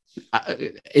been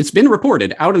it's been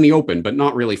reported out in the open, but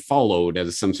not really followed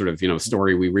as some sort of,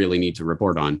 story we really need to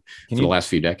report on for the last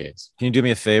few decades. Can you do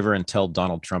me a favor and tell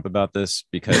Donald Trump about this?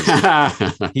 Because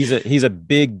he's a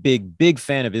big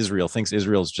fan of Israel, thinks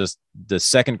Israel's just the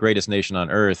second greatest nation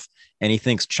on earth. And he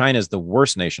thinks China's the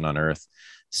worst nation on earth.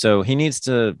 So he needs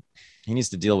to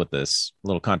deal with this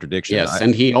little contradiction. Yes,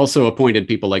 and he also appointed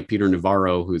people like Peter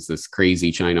Navarro, who's this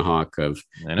crazy China hawk of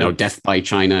Death by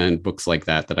China and books like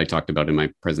that I talked about in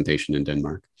my presentation in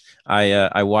Denmark.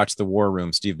 I watch the War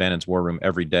Room, Steve Bannon's War Room,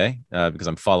 every day because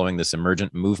I'm following this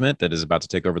emergent movement that is about to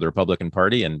take over the Republican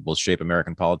Party and will shape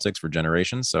American politics for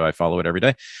generations. So I follow it every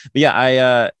day. But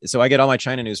yeah, so I get all my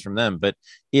China news from them. But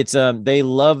it's they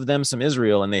love them some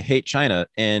Israel and they hate China,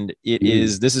 and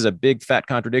this is a big fat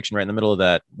contradiction right in the middle of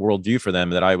that worldview for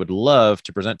them that I would love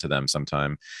to present to them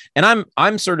sometime. And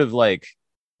I'm sort of like,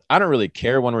 I don't really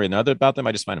care one way or another about them.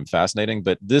 I just find them fascinating,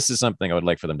 but this is something I would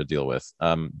like for them to deal with.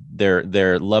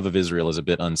 Their love of Israel is a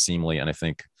bit unseemly, and I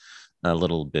think a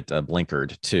little bit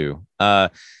blinkered too.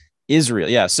 Israel,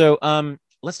 yeah. So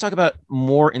let's talk about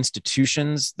more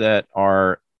institutions that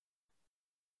are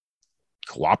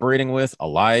cooperating with,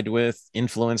 allied with,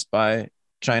 influenced by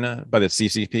China, by the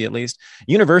CCP at least.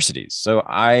 Universities. So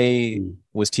I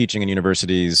was teaching in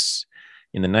universities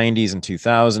in the 90s and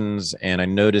 2000s, and I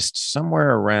noticed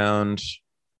somewhere around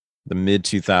the mid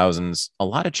 2000s, a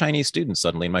lot of Chinese students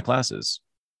suddenly in my classes.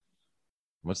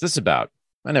 What's this about?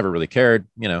 I never really cared.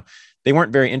 They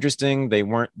weren't very interesting. They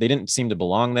didn't seem to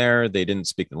belong there. They didn't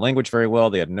speak the language very well.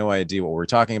 They had no idea what we were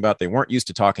talking about. They weren't used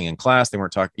to talking in class. They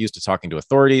weren't used to talking to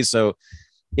authorities. So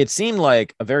it seemed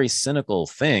like a very cynical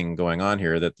thing going on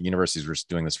here, that the universities were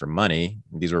doing this for money.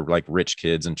 These were like rich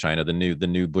kids in China, the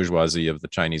new bourgeoisie of the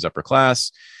Chinese upper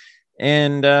class.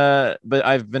 And but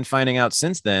I've been finding out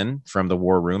since then from the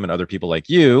War Room and other people like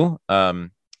you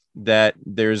that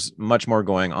there's much more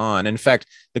going on. In fact,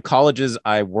 the colleges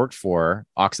I worked for,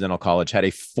 Occidental College, had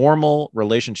a formal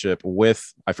relationship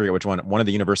with, I forget which one of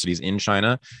the universities in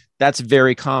China. That's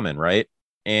very common, right?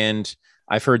 And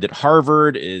I've heard that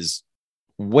Harvard is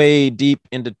way deep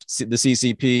into the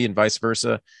CCP and vice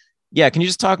versa. Yeah, can you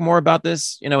just talk more about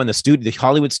this? In the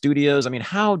Hollywood studios. I mean,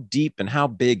 how deep and how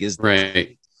big is this?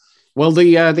 Right. Well,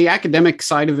 the academic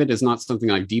side of it is not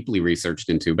something I've deeply researched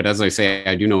into, but as I say,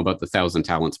 I do know about the Thousand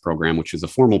Talents program, which is a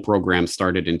formal program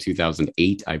started in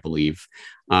 2008, I believe,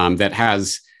 that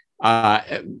has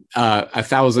a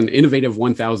thousand innovative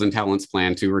 1,000 talents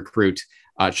plan to recruit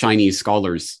Chinese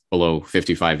scholars below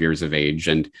 55 years of age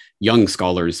and young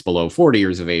scholars below 40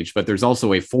 years of age. But there's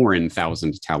also a foreign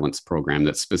 1,000 talents program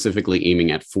that's specifically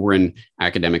aiming at foreign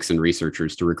academics and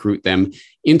researchers to recruit them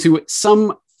into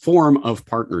some form of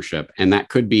partnership. And that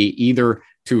could be either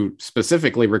to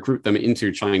specifically recruit them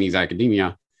into Chinese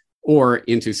academia or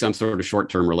into some sort of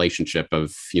short-term relationship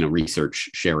of, research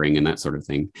sharing and that sort of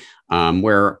thing,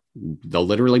 where they'll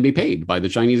literally be paid by the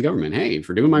Chinese government. Hey,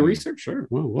 for doing my research, sure,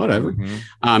 well, whatever.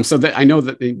 So that I know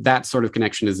that sort of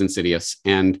connection is insidious.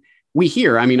 And we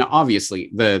hear, obviously,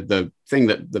 the thing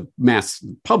that the mass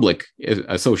public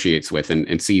associates with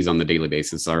and sees on the daily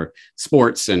basis are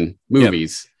sports and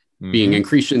movies. Yep. Being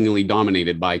increasingly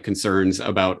dominated by concerns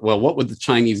about, well, what would the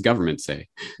Chinese government say?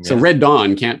 Yeah. So Red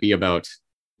Dawn can't be about,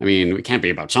 it can't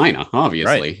be about China,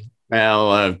 obviously. Right.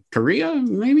 Well, Korea,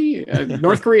 maybe.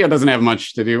 North Korea doesn't have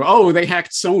much to do. Oh, they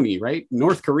hacked Sony, right?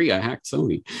 North Korea hacked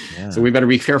Sony. Yeah. So we better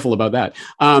be careful about that.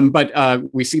 But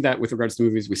we see that with regards to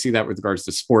movies. We see that with regards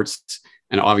to sports.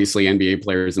 And obviously NBA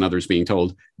players and others being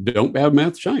told, don't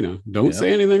badmouth China. Don't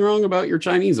say anything wrong about your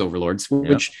Chinese overlords,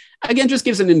 which again, just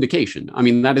gives an indication.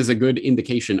 That is a good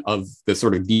indication of the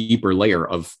sort of deeper layer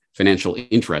of financial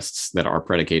interests that are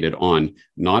predicated on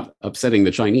not upsetting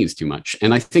the Chinese too much.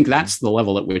 And I think that's the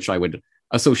level at which I would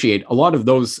associate a lot of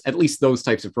those, at least those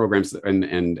types of programs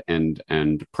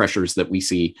and pressures that we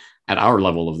see at our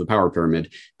level of the power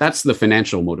pyramid. That's the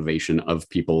financial motivation of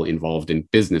people involved in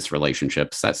business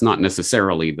relationships. That's not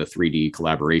necessarily the 3D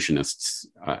collaborationists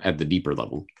at the deeper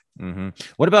level. Mm-hmm.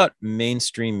 What about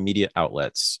mainstream media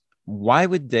outlets? Why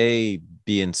would they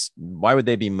be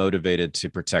motivated to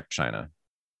protect China?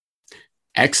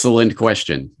 Excellent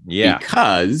question. Yeah.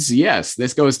 Because yes,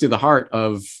 this goes to the heart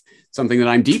of something that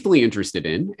I'm deeply interested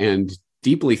in and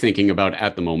deeply thinking about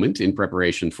at the moment in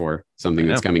preparation for something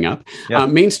that's coming up. Yeah.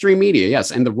 Mainstream media,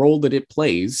 yes, and the role that it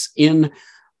plays in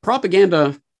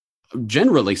propaganda,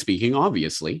 generally speaking,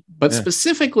 obviously, but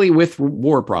specifically with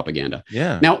war propaganda.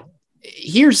 Yeah. Now,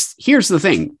 here's the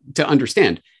thing to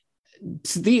understand.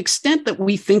 To the extent that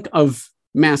we think of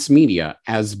mass media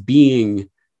as being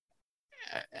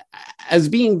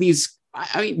these,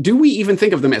 do we even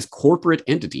think of them as corporate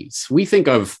entities? We think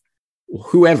of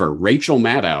whoever, Rachel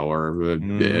Maddow or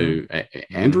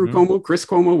Andrew Cuomo, Chris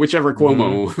Cuomo, whichever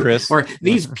Cuomo, Chris, or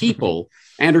these people,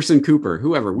 Anderson Cooper,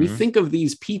 whoever. We think of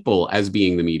these people as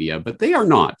being the media, but they are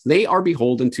not. They are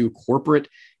beholden to corporate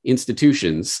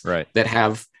institutions that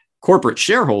have corporate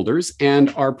shareholders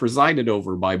and are presided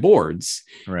over by boards.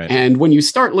 Right. And when you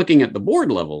start looking at the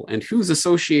board level and who's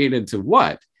associated to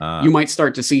what, you might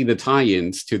start to see the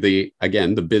tie-ins to the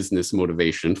business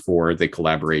motivation for the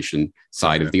collaboration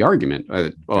side of the argument.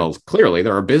 Well, clearly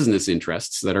there are business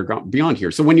interests that are beyond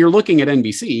here. So when you're looking at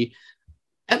NBC,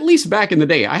 at least back in the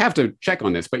day, I have to check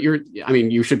on this, but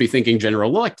you should be thinking General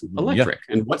Electric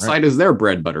and what side is their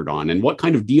bread buttered on and what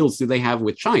kind of deals do they have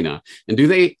with China?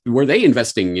 And were they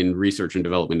investing in research and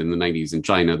development in the 90s in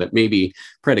China that may be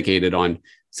predicated on,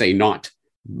 say, not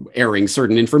airing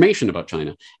certain information about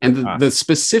China? And the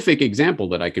specific example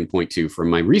that I can point to from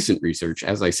my recent research,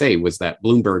 as I say, was that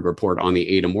Bloomberg report on the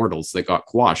 8 Immortals that got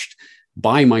quashed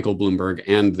by Michael Bloomberg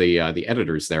and the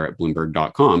editors there at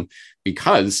Bloomberg.com,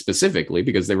 because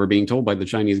they were being told by the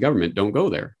Chinese government, don't go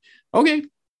there. Okay,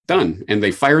 done. And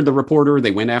they fired the reporter.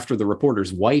 They went after the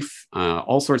reporter's wife,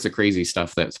 all sorts of crazy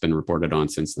stuff that's been reported on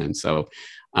since then. So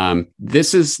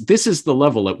this is the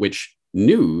level at which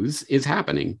news is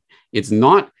happening. It's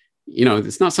not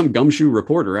some gumshoe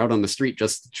reporter out on the street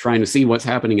just trying to see what's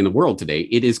happening in the world today.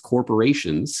 It is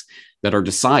corporations that are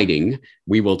deciding,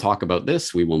 we will talk about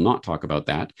this, we will not talk about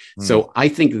that. So I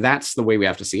think that's the way we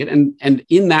have to see it. And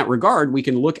in that regard, we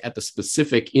can look at the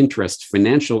specific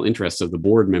financial interests of the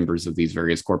board members of these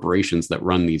various corporations that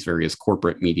run these various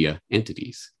corporate media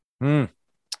entities. That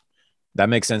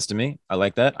makes sense to me. I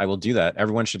like that. I will do that.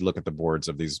 Everyone should look at the boards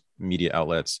of these media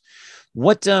outlets.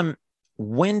 Where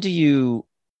do you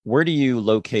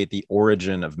locate the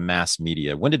origin of mass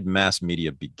media? When did mass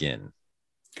media begin?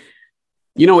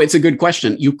 It's a good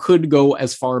question. You could go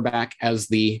as far back as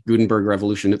the Gutenberg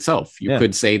Revolution itself. You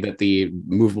could say that the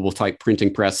movable type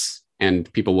printing press,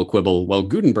 and people will quibble, well,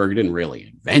 Gutenberg didn't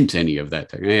really invent any of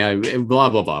that. Blah,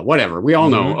 blah, blah, whatever. We all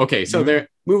know. Okay, so the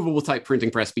movable type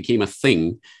printing press became a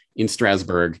thing in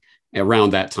Strasbourg around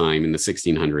that time in the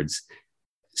 1600s.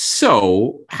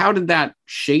 So how did that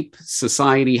shape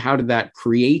society? How did that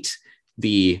create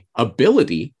the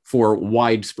ability for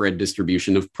widespread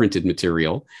distribution of printed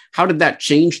material. How did that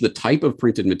change the type of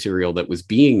printed material that was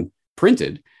being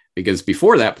printed? Because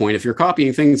before that point, if you're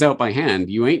copying things out by hand,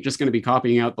 you ain't just going to be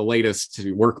copying out the latest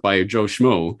work by Joe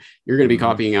Schmo. You're going to be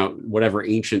copying out whatever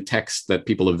ancient text that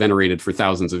people have venerated for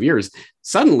thousands of years.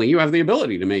 Suddenly, you have the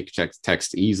ability to make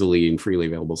text easily and freely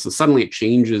available. So suddenly it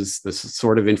changes the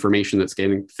sort of information that's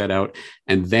getting fed out.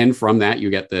 And then from that, you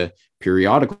get the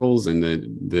periodicals and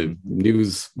the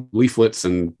news leaflets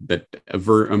and that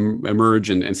emerge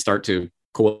and start to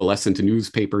coalesce into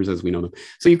newspapers as we know them.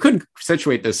 So you could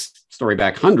situate this story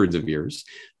back hundreds of years,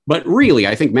 but really,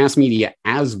 I think mass media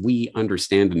as we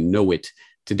understand and know it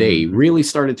today really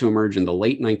started to emerge in the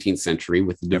late 19th century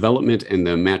with the development and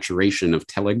the maturation of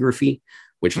telegraphy,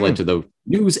 which led to the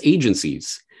news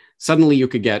agencies. Suddenly you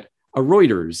could get a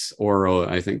Reuters or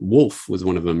I think Wolf was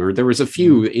one of them, or there was a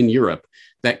few in Europe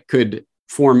that could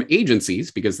form agencies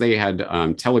because they had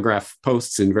telegraph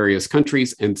posts in various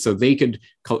countries. And so they could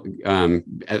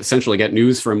essentially get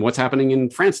news from what's happening in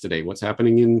France today, what's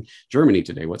happening in Germany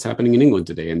today, what's happening in England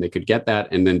today. And they could get that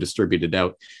and then distribute it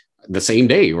out the same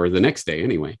day or the next day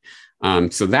anyway.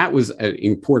 So that was an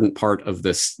important part of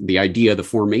this, the idea, the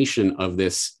formation of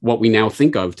this, what we now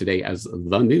think of today as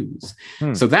the news.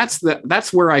 So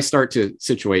that's where I start to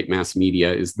situate mass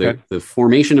media, is the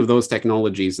formation of those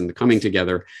technologies and the coming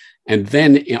together. And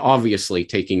then obviously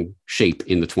taking shape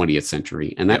in the 20th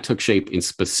century. And that took shape in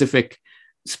specific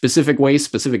ways,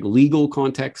 specific legal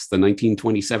contexts, the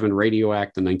 1927 Radio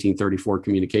Act, the 1934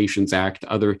 Communications Act,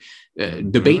 other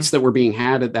debates that were being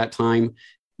had at that time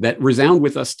that resound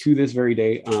with us to this very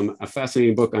day. A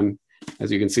fascinating book,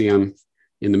 as you can see, I'm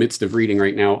in the midst of reading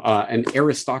right now, An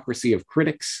Aristocracy of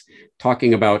Critics,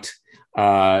 talking about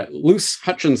Luce,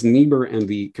 Hutchins, Niebuhr, and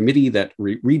the committee that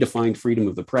redefined freedom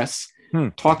of the press.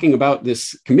 Talking about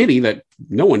this committee that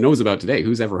no one knows about today.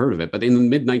 Who's ever heard of it? But in the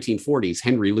mid-1940s,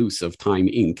 Henry Luce of Time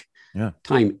Inc.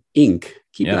 Time Inc.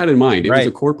 Keep that in mind. It was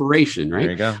a corporation,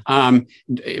 right? There you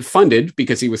go. Funded,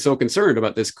 because he was so concerned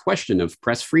about this question of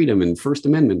press freedom and First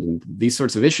Amendment and these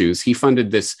sorts of issues. He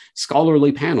funded this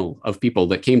scholarly panel of people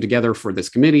that came together for this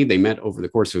committee. They met over the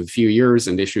course of a few years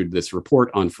and issued this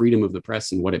report on freedom of the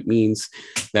press and what it means.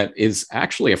 That is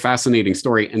actually a fascinating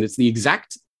story. And it's the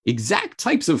exact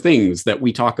types of things that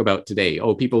we talk about today.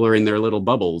 Oh, people are in their little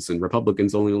bubbles and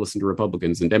Republicans only listen to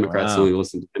Republicans and Democrats only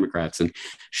listen to Democrats. And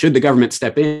should the government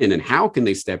step in and how can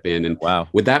they step in? And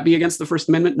would that be against the First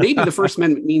Amendment? Maybe the First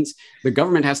Amendment means the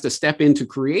government has to step in to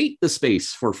create the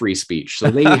space for free speech.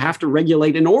 So they have to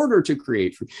regulate in order to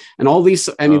create. And all these,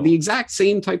 I mean, the exact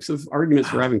same types of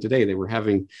arguments we're having today, they were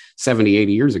having 70,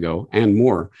 80 years ago and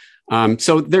more.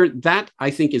 So that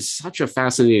I think is such a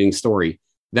fascinating story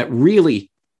that really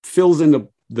fills in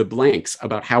the blanks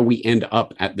about how we end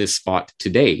up at this spot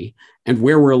today and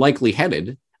where we're likely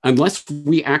headed unless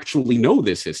we actually know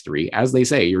this history. As they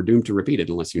say, you're doomed to repeat it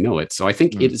unless you know it. So I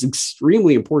think it is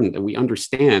extremely important that we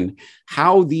understand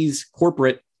how these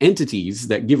corporate entities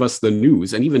that give us the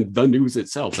news and even the news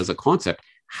itself as a concept,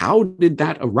 how did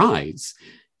that arise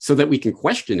so that we can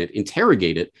question it,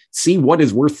 interrogate it, see what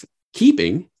is worth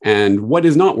keeping and what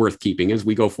is not worth keeping as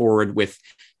we go forward with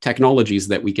technologies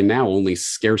that we can now only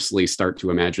scarcely start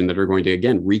to imagine that are going to,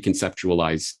 again,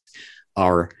 reconceptualize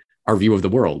our view of the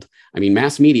world. I mean,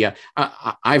 mass media,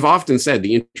 I've often said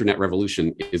the internet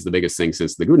revolution is the biggest thing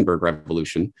since the Gutenberg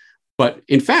revolution. But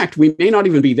in fact, we may not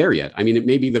even be there yet. I mean, it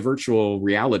may be the virtual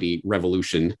reality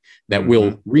revolution that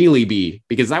will really be,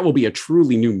 because that will be a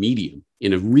truly new medium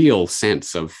in a real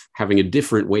sense of having a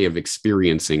different way of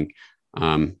experiencing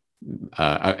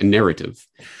a narrative.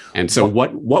 And so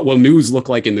what will news look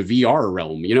like in the VR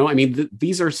realm? You know, I mean,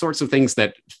 these are sorts of things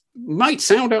that might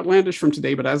sound outlandish from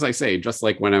today, but as I say, just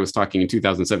like when I was talking in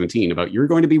 2017 about you're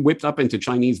going to be whipped up into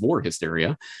Chinese war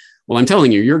hysteria. Well, I'm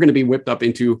telling you, you're going to be whipped up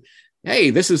into, hey,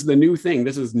 this is the new thing.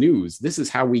 This is news. This is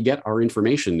how we get our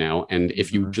information now. And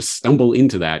if you just stumble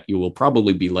into that, you will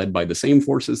probably be led by the same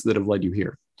forces that have led you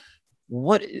here.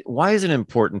 Why is it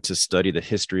important to study the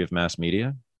history of mass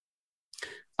media?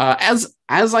 As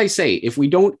I say, if we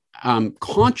don't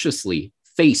consciously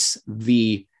face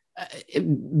the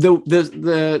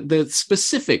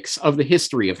specifics of the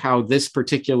history of how this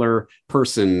particular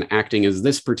person acting as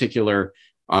this particular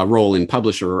role in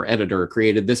publisher or editor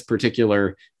created this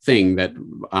particular thing that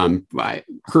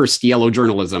cursed yellow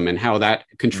journalism and how that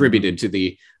contributed to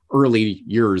the early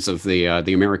years of the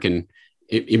American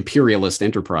imperialist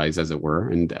enterprise, as it were,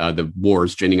 and the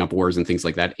wars, ginning up wars and things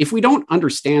like that. If we don't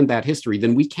understand that history,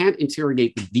 then we can't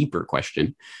interrogate the deeper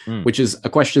question, which is a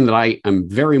question that I am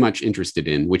very much interested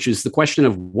in, which is the question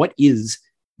of what is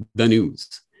the news?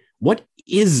 What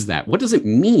is that? What does it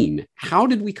mean? How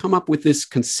did we come up with this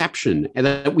conception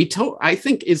that I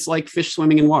think is like fish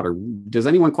swimming in water? Does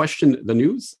anyone question the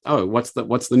news? Oh, what's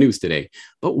the news today?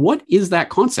 But what is that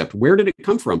concept? Where did it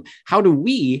come from? How do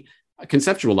we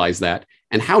conceptualize that?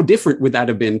 And how different would that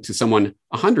have been to someone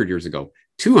 100 years ago,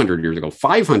 200 years ago,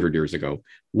 500 years ago?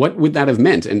 What would that have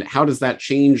meant? And how does that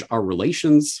change our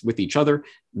relations with each other?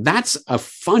 That's a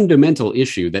fundamental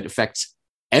issue that affects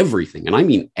everything. And I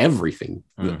mean everything,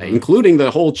 including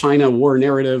the whole China war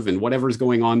narrative and whatever's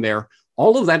going on there.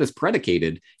 All of that is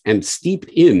predicated and steeped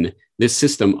in this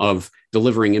system of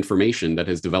delivering information that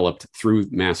has developed through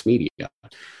mass media.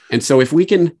 And so if we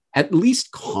can at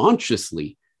least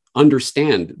consciously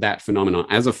understand that phenomenon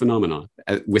as a phenomenon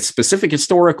with specific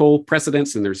historical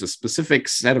precedents, and there's a specific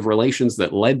set of relations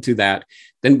that led to that,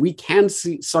 then we can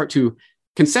start to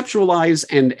conceptualize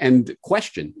and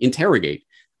question, interrogate,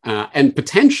 and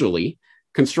potentially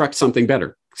construct something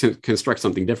better, construct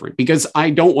something different. Because I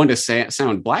don't want to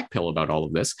sound black pill about all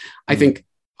of this. I think,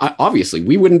 obviously,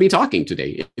 we wouldn't be talking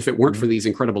today if it weren't for these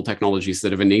incredible technologies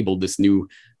that have enabled this new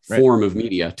form of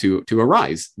media to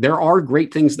arise. There are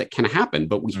great things that can happen,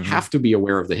 but we have to be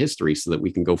aware of the history so that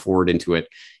we can go forward into it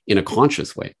in a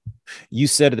conscious way. You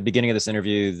said at the beginning of this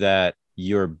interview that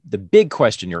the big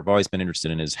question you've always been interested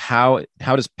in is how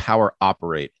does power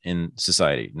operate in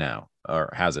society now,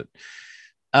 or has it?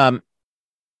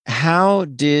 How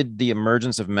did the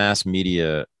emergence of mass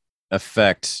media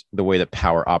affect the way that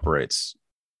power operates?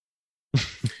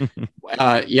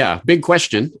 Big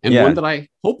question, and one that I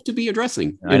hope to be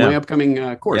addressing in my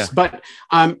upcoming course. But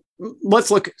let's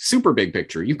look super big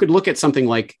picture. You could look at something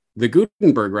like the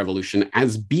Gutenberg Revolution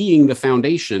as being the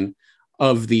foundation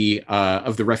of the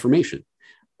Reformation.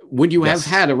 Would you have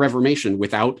had a Reformation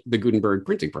without the Gutenberg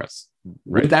printing press?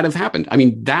 Would that have happened? I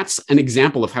mean, that's an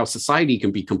example of how society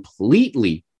can be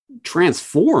completely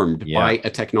transformed by a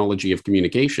technology of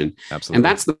communication. Absolutely. And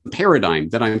that's the paradigm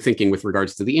that I'm thinking with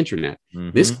regards to the internet.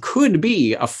 This could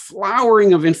be a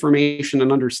flowering of information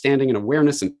and understanding and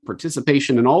awareness and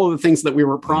participation and all of the things that we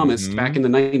were promised back in the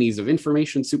 90s of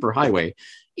information superhighway.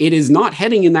 It is not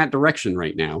heading in that direction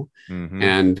right now.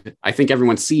 And I think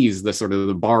everyone sees the sort of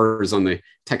the bars on the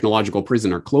technological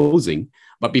prison are closing.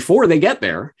 But before they get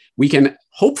there, we can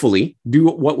hopefully do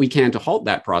what we can to halt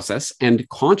that process and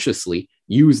consciously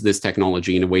use this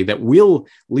technology in a way that will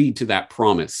lead to that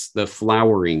promise, the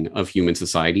flowering of human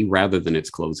society rather than its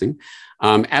closing.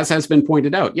 As has been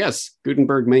pointed out, yes,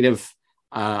 Gutenberg might have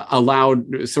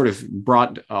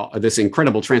brought this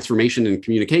incredible transformation in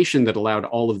communication that allowed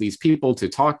all of these people to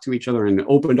talk to each other and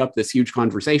opened up this huge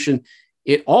conversation.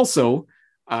 It also,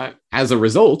 as a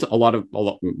result,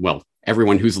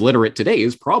 everyone who's literate today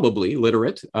is probably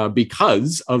literate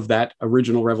because of that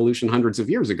original revolution hundreds of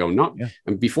years ago.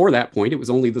 And before that point, it was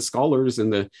only the scholars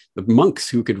and the monks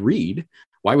who could read.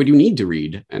 Why would you need to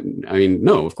read? And I mean,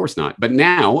 no, of course not. But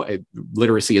now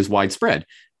literacy is widespread.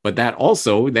 But that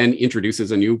also then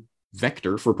introduces a new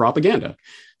vector for propaganda.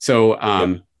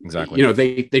 So,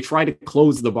 exactly. They try to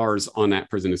close the bars on that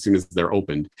prison as soon as they're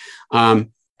opened.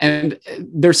 And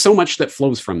there's so much that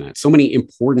flows from that, so many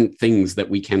important things that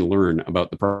we can learn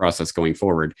about the process going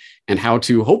forward and how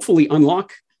to hopefully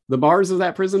unlock the bars of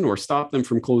that prison or stop them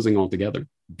from closing altogether.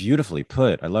 Beautifully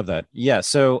put. I love that. Yeah.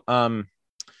 So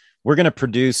we're going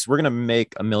to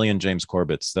make 1 million James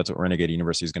Corbett's. That's what Renegade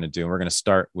University is going to do. And we're going to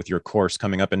start with your course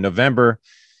coming up in November,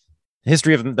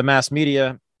 History of the Mass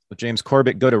Media with James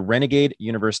Corbett. Go to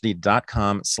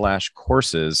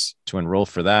renegadeuniversity.com/courses to enroll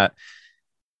for that.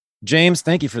 James,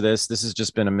 thank you for this. This has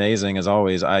just been amazing as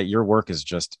always. Your work is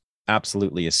just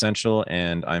absolutely essential,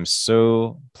 and I'm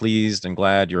so pleased and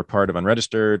glad you're a part of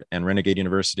Unregistered and Renegade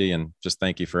University, and just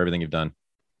thank you for everything you've done.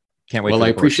 Can't wait. Well, I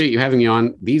appreciate you having me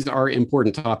on. These are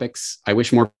important topics. I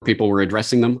wish more people were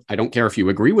addressing them. I don't care if you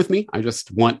agree with me. I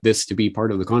just want this to be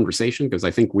part of the conversation because I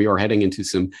think we are heading into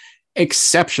some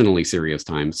exceptionally serious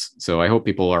times. So I hope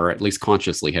people are at least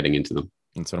consciously heading into them.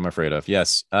 That's what I'm afraid of.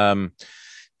 Yes.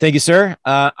 Thank you, sir.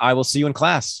 I will see you in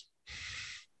class.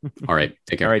 All right.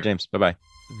 Take care. All right, James. Bye-bye.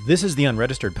 This is the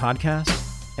Unregistered Podcast,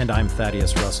 and I'm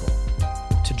Thaddeus Russell.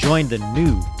 To join the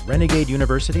new Renegade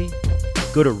University,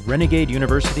 go to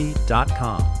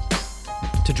renegadeuniversity.com.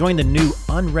 To join the new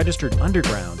Unregistered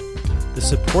Underground, the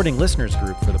supporting listeners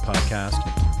group for the podcast,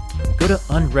 go to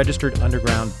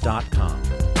unregisteredunderground.com.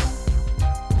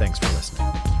 Thanks for listening.